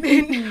 Do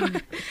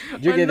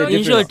you get the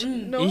difference?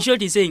 In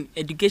short, he's saying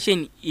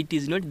education it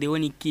is not the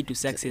only key to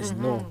success.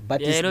 No, but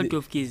there are a it's lot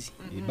of keys.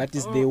 But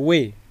it's the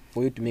way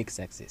for you to make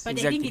success. But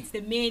Exactly. I think it's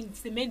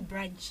the main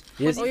branch.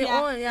 Yes.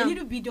 A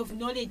little bit of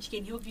knowledge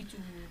can help you to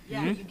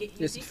you get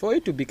Yes, for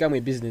you to become a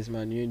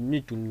businessman, you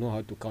need to know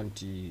how to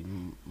count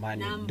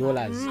money,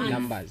 dollars,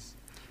 numbers.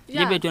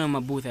 Yeah.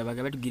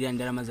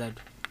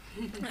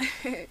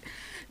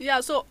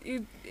 Yeah, so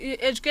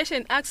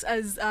education acts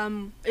as a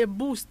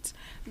boost.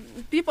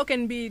 People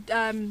can be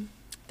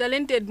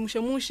talented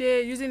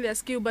mushe using their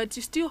skill, but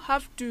you still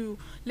have to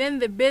learn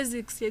the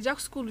basics. Ya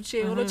school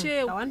che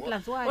oloche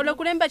ola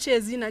kulemba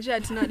che zina che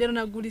atina lero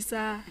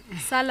nagulisa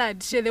salad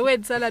che the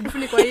word salad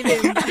funi kwa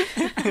ile.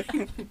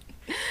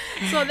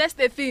 So that's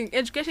the thing.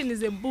 Education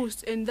is a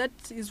boost, and that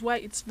is why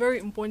it's very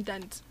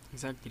important.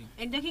 Exactly.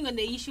 And talking on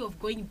the issue of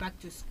going back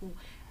to school,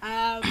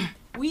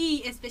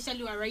 we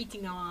especially are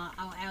writing our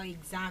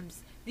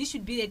exams. This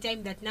should be the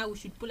time that now we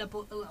should pull up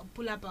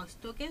our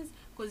tokens,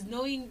 because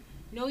knowing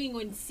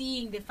and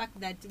seeing the fact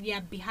that we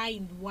are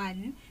behind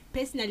one,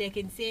 personally I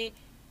can say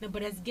no,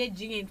 but as get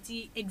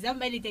GMT exam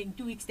by later in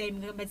 2 weeks time,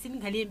 but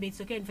sitting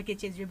it's okay and for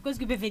because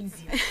we be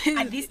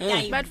at this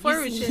time. But for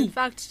which in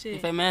fact,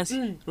 if I may ask,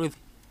 Ruth,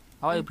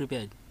 how are you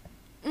prepared?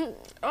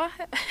 I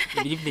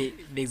believe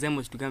the exam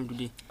was to come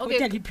today. Okay.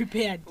 Totally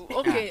prepared.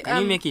 Okay.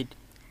 Can you make it?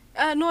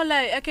 No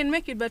lie, I can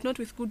make it, but not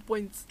with good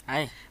points.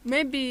 Aye.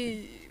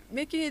 Maybe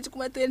making it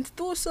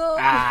 22, so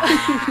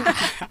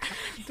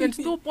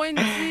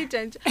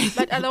 22.3,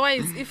 but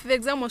otherwise, if the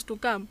exam was to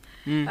come,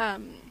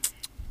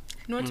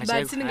 not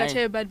bad. Sitting at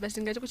chair bad, but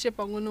sitting at chair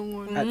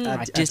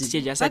At least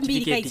change your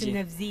certificate.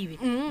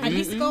 At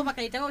least go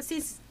back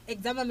since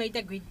exam I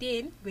made grade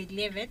 10, grade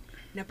 11,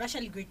 na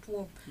partially grade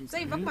 12. So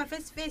if I'm my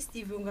first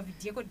festive, unga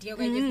video I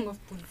of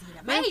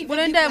punzira.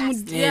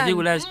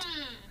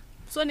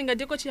 So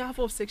ningadeko chi half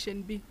of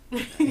section B.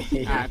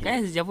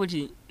 Kaya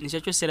sijaputi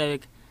nishachosera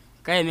weka.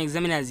 Kaya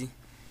examiners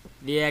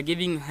they are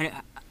giving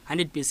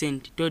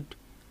 100% tot,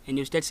 and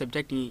you start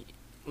subtracting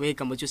where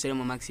kama chosera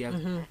ma marks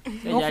yako.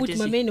 Ofuthi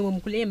mamene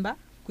womkulemba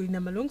kulina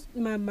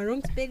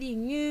wrong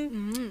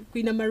spelling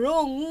kulina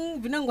wrong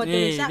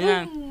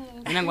vinangwatosha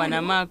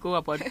vinangwana mako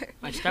apo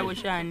machitako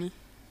shani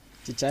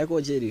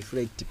tichaiko che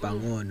reflect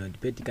pang'ono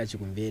dipeti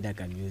kachikumvera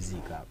ka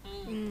music apo.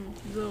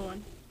 Go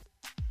on.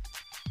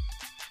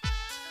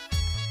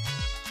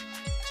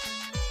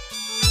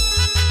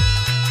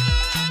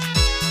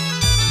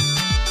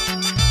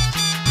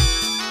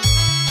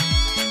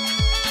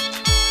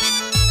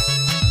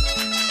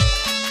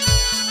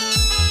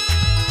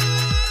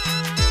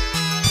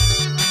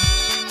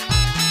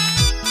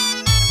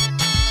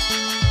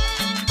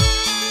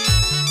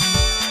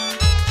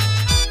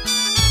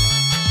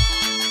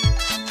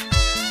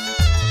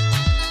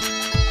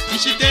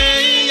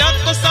 Ishitei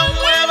yako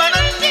samwe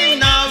banani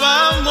na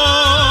bamo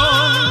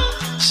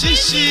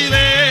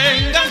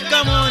Shishirenga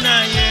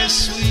kamona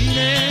Yesu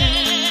ine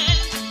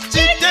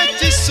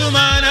Tite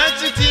sumana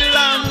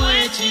titila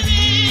mwechibi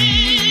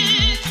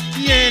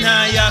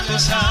Yena yako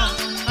sa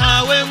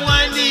awe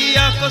mwandi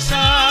yako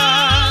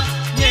sa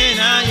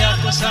Yena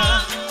yako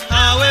sa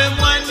awe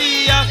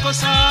mwandi yako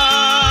sa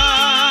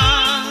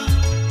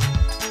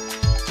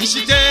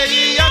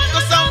Ishitei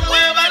yako samwe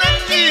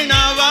banani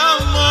na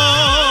bamo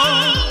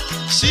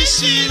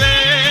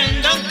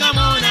Shishirenga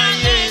kamona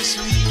Yesu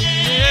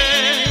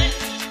ye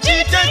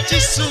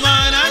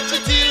Chitachisumana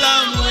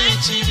tutila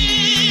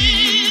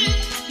mwechibi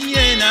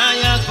Yena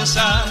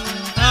yakosa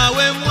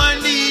awe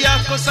mwandi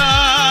yakosa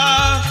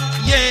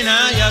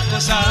Yena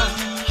yakosa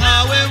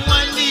awe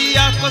mwandi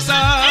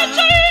yakosa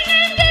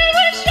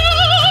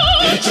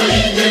Echo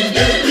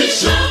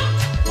inenderisho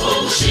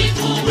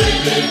Obushiku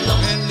welelo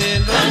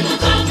Kano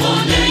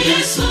kamone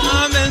Yesu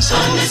Amen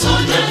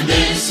sonda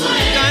beswe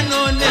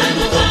Kanone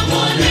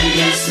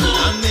Yesu,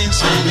 amen,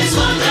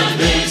 sonda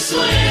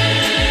beswe.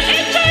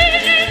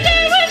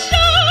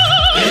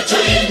 Echo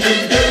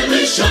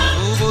inenderisho,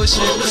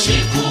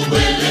 ubushiku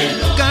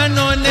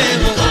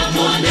kanonebo.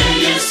 Kamone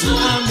Yesu,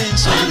 amen,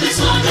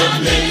 sonda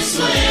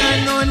beswe.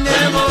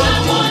 Kanonebo,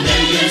 kamone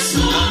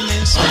Yesu,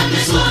 amen,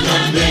 sonda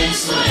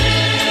beswe.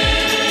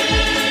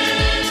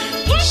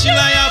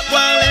 Shila ya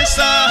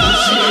palesa,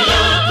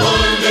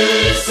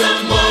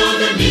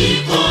 mone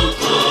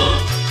mikoko,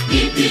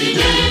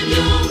 nipine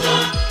nyunga.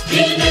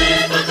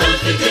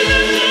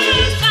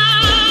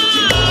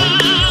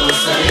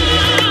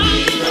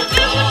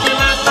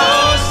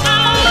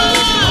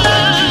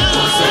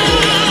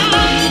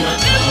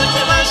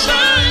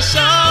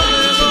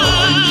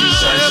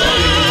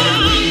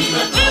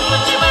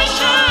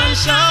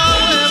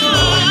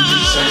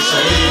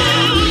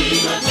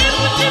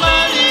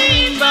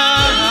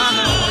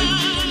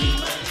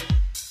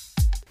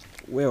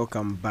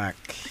 Welcome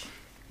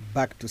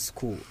back to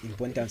school.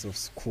 Importance of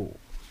school.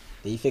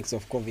 The effects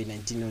of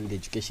COVID-19 on the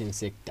education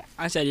sector.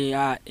 Actually,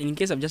 in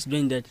case of just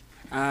doing that,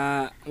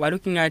 we're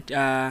looking at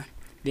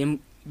the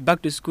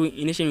back to school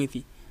initiation with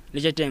the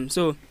leisure time.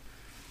 So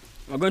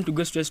we're going to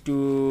go straight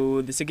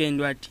to the second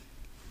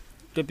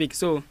topic.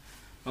 So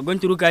we're going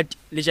to look at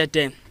leisure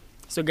time.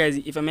 So guys,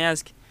 if I may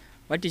ask,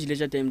 what is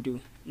leisure time to?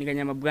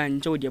 Nikanyama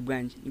branch, chodia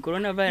branch. Ni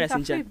coronavirus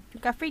incha.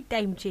 Nika free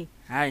time che.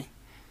 Hi.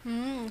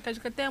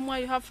 Katika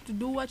time you have to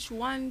do what you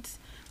want.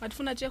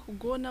 Matufuna che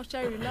kugona,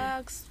 ucha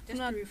relax, just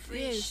to refresh.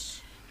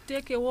 Yes,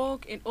 take a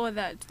walk and all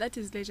that. That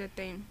is leisure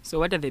time. So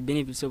what are the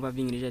benefits of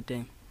having leisure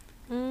time?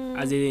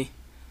 As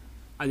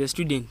a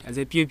student, as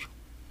a pupil?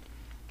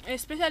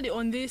 Especially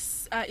on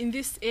this in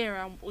this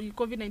era,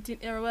 COVID-19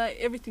 era, where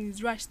everything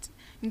is rushed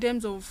in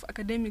terms of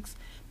academics,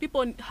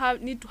 people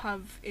need to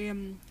have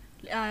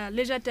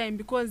leisure time,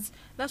 because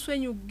that's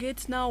when you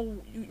get now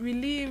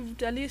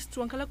relieved, at least to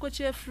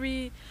ankala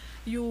free.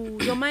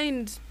 Your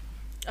mind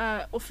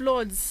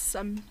offloads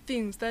some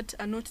things that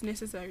are not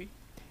necessary.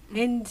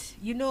 And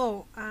in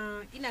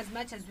as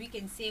much as we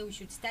can say we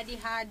should study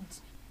hard,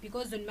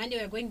 because on Monday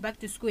we are going back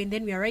to school and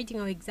then we are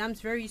writing our exams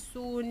very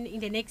soon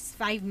in the next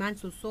 5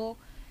 months or so.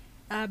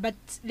 But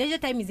leisure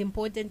time is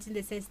important in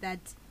the sense that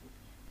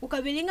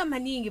ukabelenga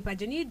maningi,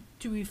 but you need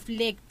to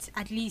reflect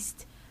at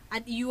least,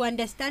 and you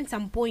understand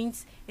some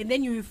points, and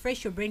then you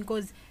refresh your brain,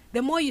 because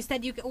the more you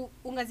study,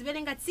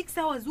 ungazibelenga 6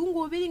 hours,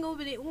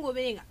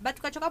 ungobelenga, but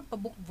ukachoka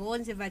book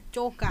vonse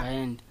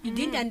vachoka. You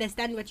didn't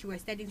understand what you were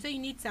studying, so you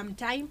need some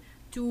time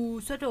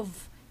to sort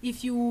of,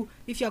 if you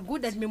are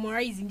good at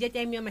memorizing, just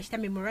time you must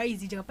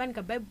memorize. Japan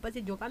ka Bible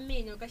passage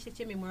jokamenya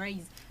ukashache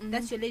memorize.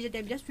 That's your leisure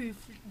time, just to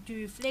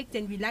reflect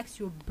and relax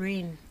your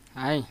brain.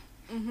 Aye.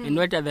 And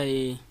what are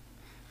the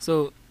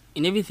so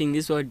in everything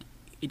this world,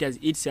 it has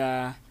its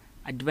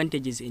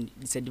advantages and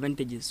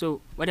disadvantages.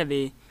 So what are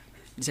the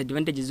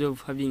disadvantages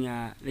of having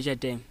a leisure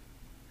time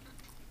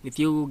with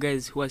you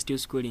guys who are still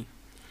schooling?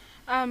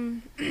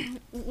 When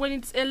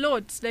it's a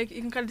lot, like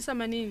in Kaldisa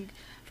Maning,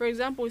 for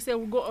example, we say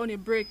we'll go on a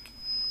break.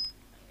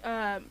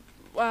 A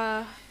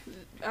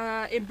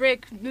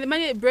break. The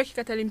money break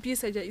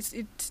katalimpisa,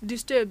 it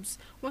disturbs.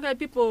 When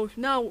people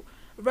now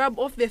rub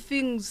off the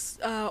things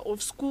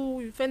of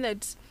school, you find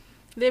that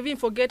they even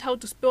forget how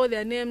to spell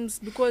their names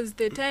because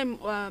the time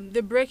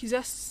the break is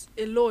just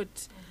a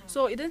lot.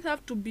 So it doesn't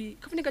have to be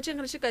kafunika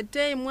cheka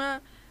time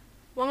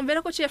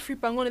wangamvera ko free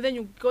pangono, then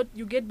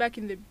you get back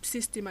in the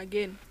system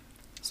again.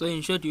 So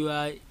in short, you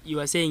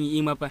are saying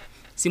imapa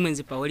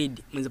simenze pa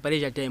holiday mwenze pa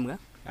leisure time ga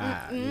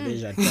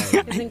leisure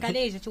time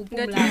zinkaleje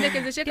chupumula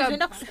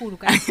tizenda ku school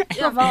ka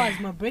 12 hours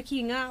ma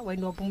breaking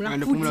when opumula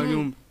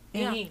nyumba.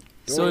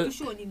 So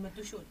tushoni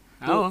matushoni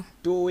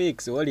 2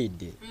 weeks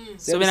holiday.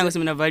 So bena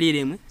ngosimina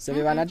valire mwe so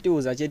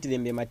banatuza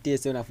chetilembe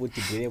matese una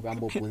futi bele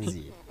kwamba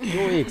opunzie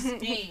 2 weeks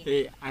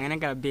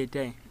anganaka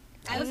better.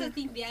 I also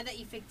think the other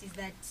effect is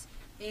that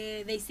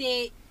they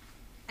say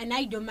an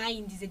idle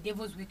mind is a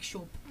devil's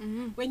workshop.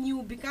 When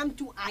you become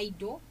too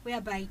idle,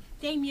 whereby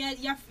time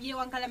ya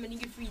wankala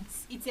maningi free,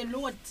 it's a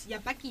lot ya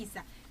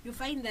pakisa, you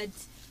find that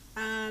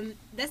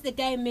that's the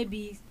time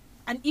maybe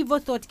an evil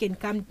thought can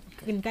come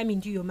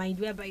into your mind,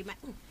 whereby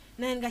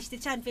na ngashite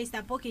chan face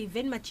up okay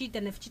even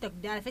machita na fichita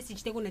kudala face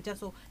chiteko na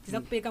chaso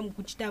tizakupeka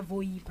mkuchita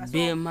voipa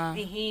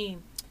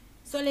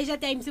so leisure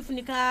time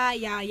sifunika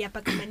ya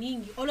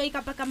pakamaningi olo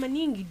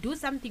ikapakamaningi do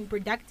something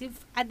productive.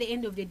 At the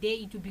end of the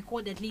day it will be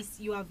called at least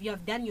you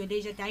have done your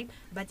leisure time,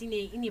 but in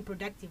a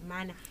productive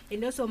manner.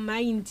 And also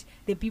mind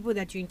the people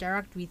that you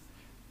interact with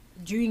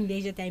during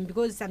leisure time,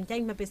 because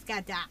sometimes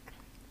mapeskata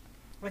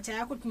wacha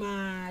yako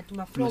tuma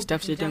flow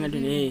staff setanga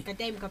tune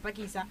time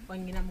kapakisa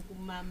wangina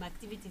ma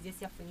activities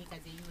yasifunika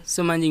ze use.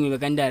 So manjingi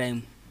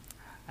bekandala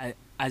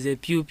as a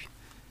pupil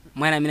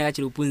mwana mina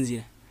kachiri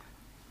kupunzira.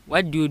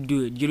 What do you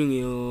do during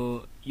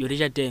your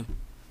leisure time?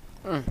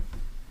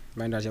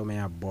 Mind acha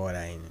umenya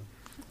bora ini.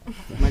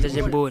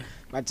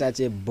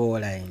 Machache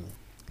bora ini.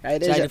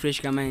 Kai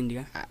fresh kama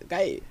ndika.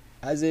 Kai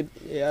as a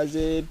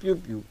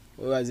pupil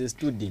or as a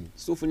student,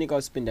 so funika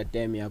uspenda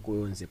time yako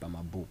yonse pa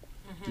mabuku.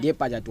 Ndiye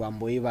paja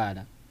tuambo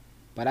ivala.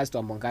 Parasi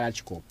tuambo nkala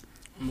chikopo.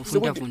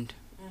 Mufunda.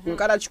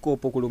 Nkala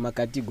chikopo kuluma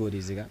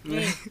categories ka.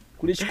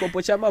 Kuli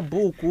chikopo cha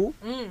mabuku.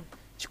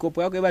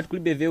 Chikopo yako ebati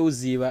kulibe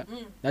veuziva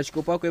na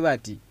chikopo yako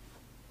ebati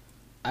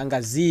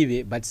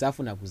angazive but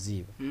safuna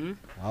kuziva.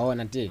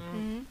 Waona te.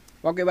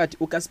 Wako ebati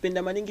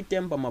ukaspenda maningi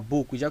tempa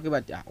mabuku chako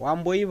ebati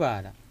wambo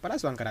ivala.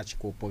 Parasi wankala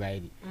chikopo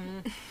gaidi.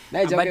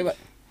 Na chako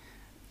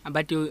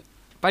abati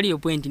pali yo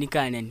point ni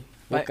kanani.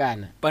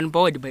 Wakana. Panu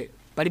pawodi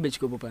pali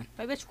bechikopo pana.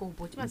 Pali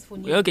bechikopo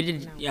chimasifoni. Okay,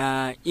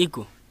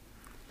 equal.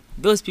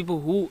 Those people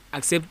who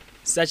accept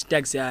such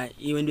tags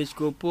even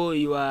bechikopo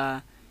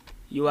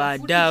you are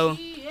down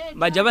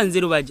but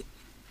jabanzero baje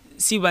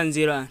si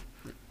banzero.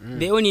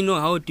 They only know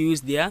how to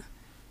use their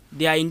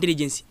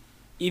intelligence.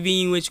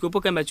 Even when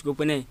chikopo kamba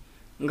chikopo nae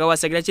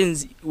ngawasakira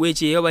chenzi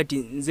weche yobati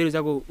nzero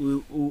zako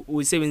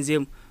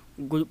u7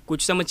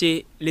 kuchusama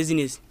che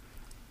laziness.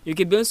 You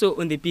can be also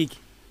on the peak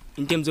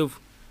in terms of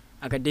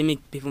academic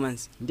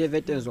performance. The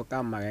veterans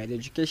okama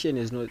education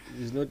is not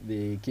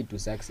the key to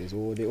success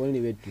or the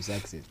only way to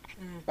success.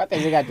 Paka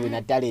zeka tu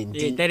na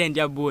talent. Talent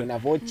ya boy. Na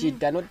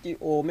vochita not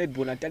or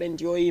maybe una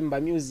talent yo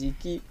imba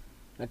music,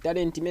 na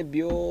talent maybe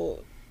yo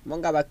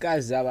manga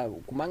bakaza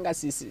kumanga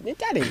sisi. Ni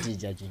talent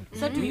jaji.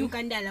 So to you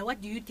Kandala,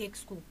 what do you take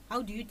school?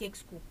 How do you take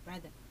school,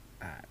 brother?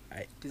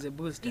 It is a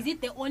boost. Is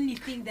it the only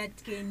thing that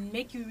can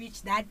make you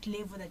reach that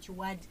level that you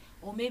want,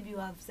 or maybe you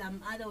have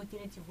some other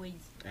alternative ways?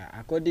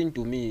 According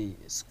to me,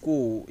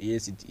 school,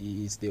 yes, it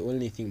is the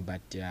only thing,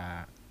 but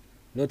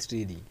not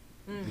really,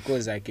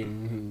 because I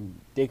can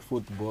take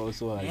football.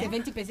 So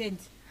 70%.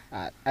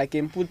 I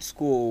can put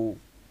school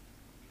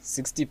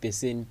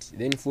 60%,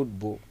 then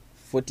football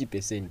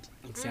 40%.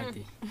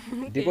 Exactly.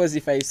 Because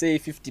if I say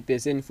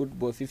 50%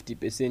 football,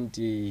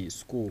 50%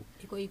 school,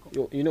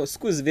 you know,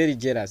 school is very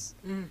jealous.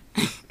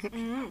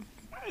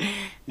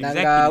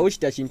 Nanga which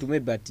touching to me,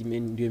 but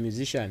you're a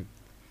musician,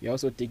 you're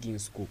also taking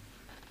school.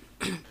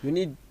 You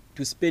need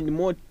to spend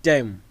more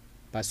time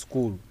per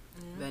school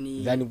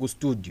than go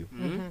studio.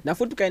 Na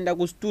foot kaenda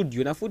go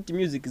studio, na foot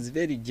music is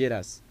very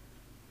jealous.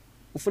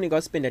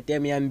 Ufunika spend a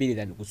time yambili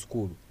than go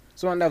school.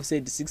 So I've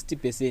said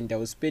 60% I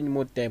will spend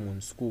more time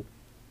on school.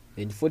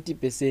 And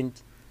 40%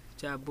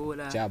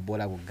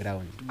 chabola go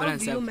ground. How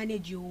do you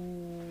manage your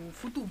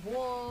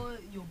football,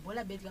 your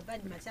bola bet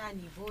kapani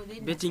machani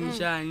betting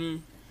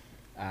shani?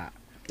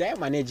 Time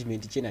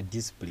management chena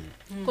discipline.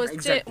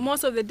 Because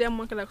most of the time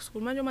work like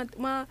school.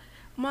 Manjo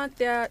ma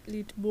there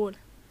lit ball.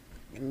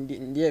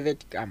 Ndiye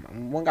vet kama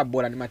monga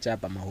bola ni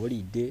machapa ma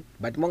holiday,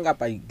 but monga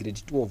pa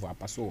grade 12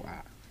 hapa so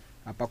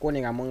hapa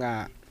kone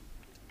ngamonga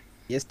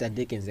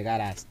yesterday kenzeka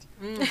last.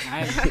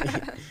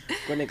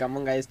 Kone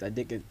kamonga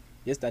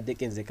yesterday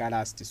kenzeka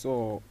last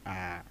so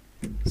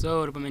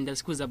so recommend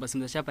schools hapa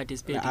simza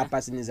participate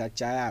hapa siniza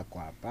cha yako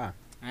hapa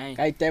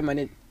kai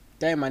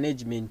time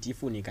management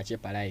ifuni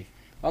kachepa life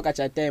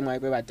wakacha time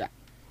haiko bata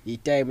i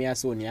time ya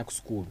so ni ya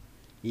school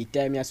i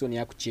time ya so ni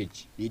ya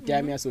church i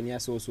time ya so ni ya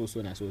so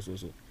na so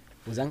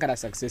uzangara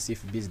successive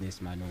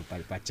businessman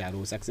or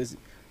pacharo success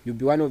you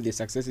be one of the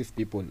successive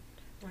people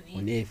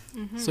on earth.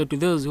 So to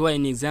those who are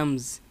in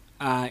exams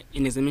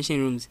in examination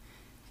rooms,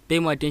 pay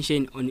more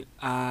attention on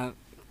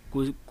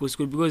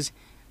school, because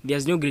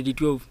there's no grade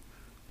 12.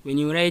 When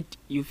you write,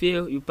 you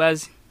fail, you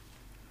pass,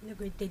 No,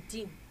 grade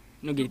 13.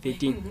 No, grade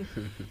 13.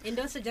 And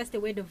also just a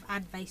word of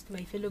advice to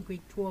my fellow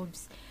grade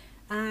 12s.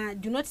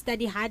 Do not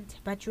study hard,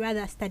 but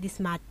rather study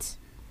smart.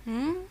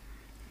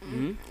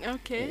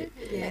 Okay.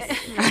 Yes.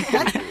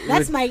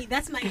 that's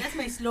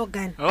my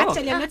slogan. Oh.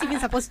 Actually, I'm not even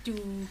supposed to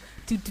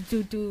tell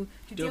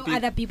people.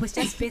 other people. It's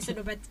just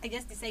personal, but I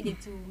just decided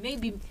to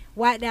maybe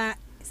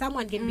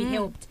someone can be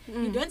helped.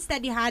 You don't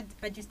study hard,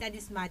 but you study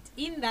smart.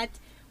 In that,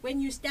 when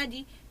you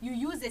study, you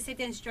use a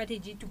certain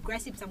strategy to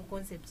grasp some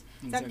concepts.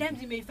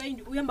 Sometimes you may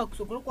find uyamba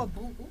kusokolo kwa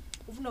buku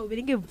ufuna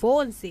uberenge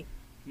vonse.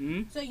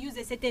 So use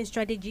a certain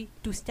strategy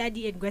to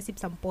study and grasp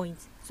some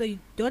points. So you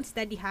don't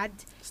study hard.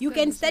 You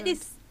can study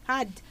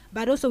hard,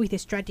 but also with a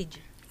strategy.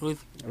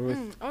 Ruth.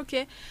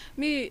 Okay.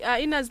 Me,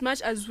 in as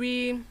much as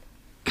we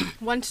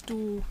want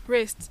to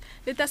rest,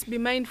 let us be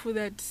mindful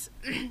that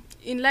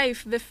in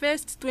life, the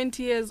first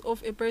 20 years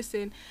of a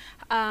person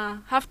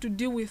have to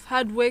deal with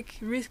hard work,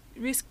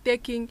 risk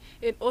taking,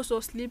 and also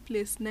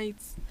sleepless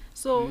nights.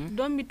 So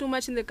don't be too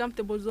much in the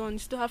comfortable zone. You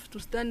still have to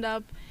stand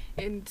up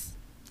and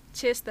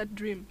chase that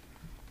dream.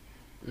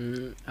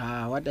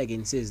 What I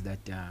can say is that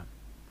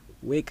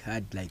work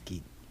hard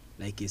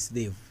like a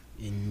slave,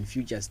 in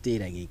future stay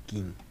like a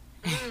king.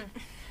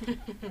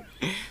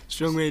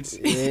 Strong words.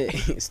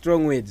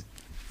 Strong words.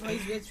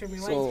 Wise words from a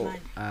So wise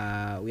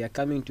man. we are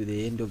coming to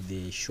the end of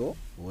the show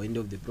or end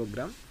of the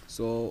program.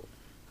 So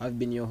I've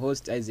been your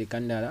host Isaac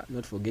Kandara,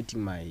 not forgetting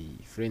my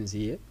friends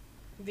here.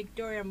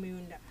 Victoria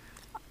Muyunda.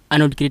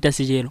 Arnold Kirita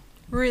Sijero.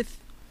 Ruth.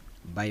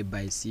 Bye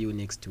bye. See you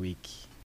next week.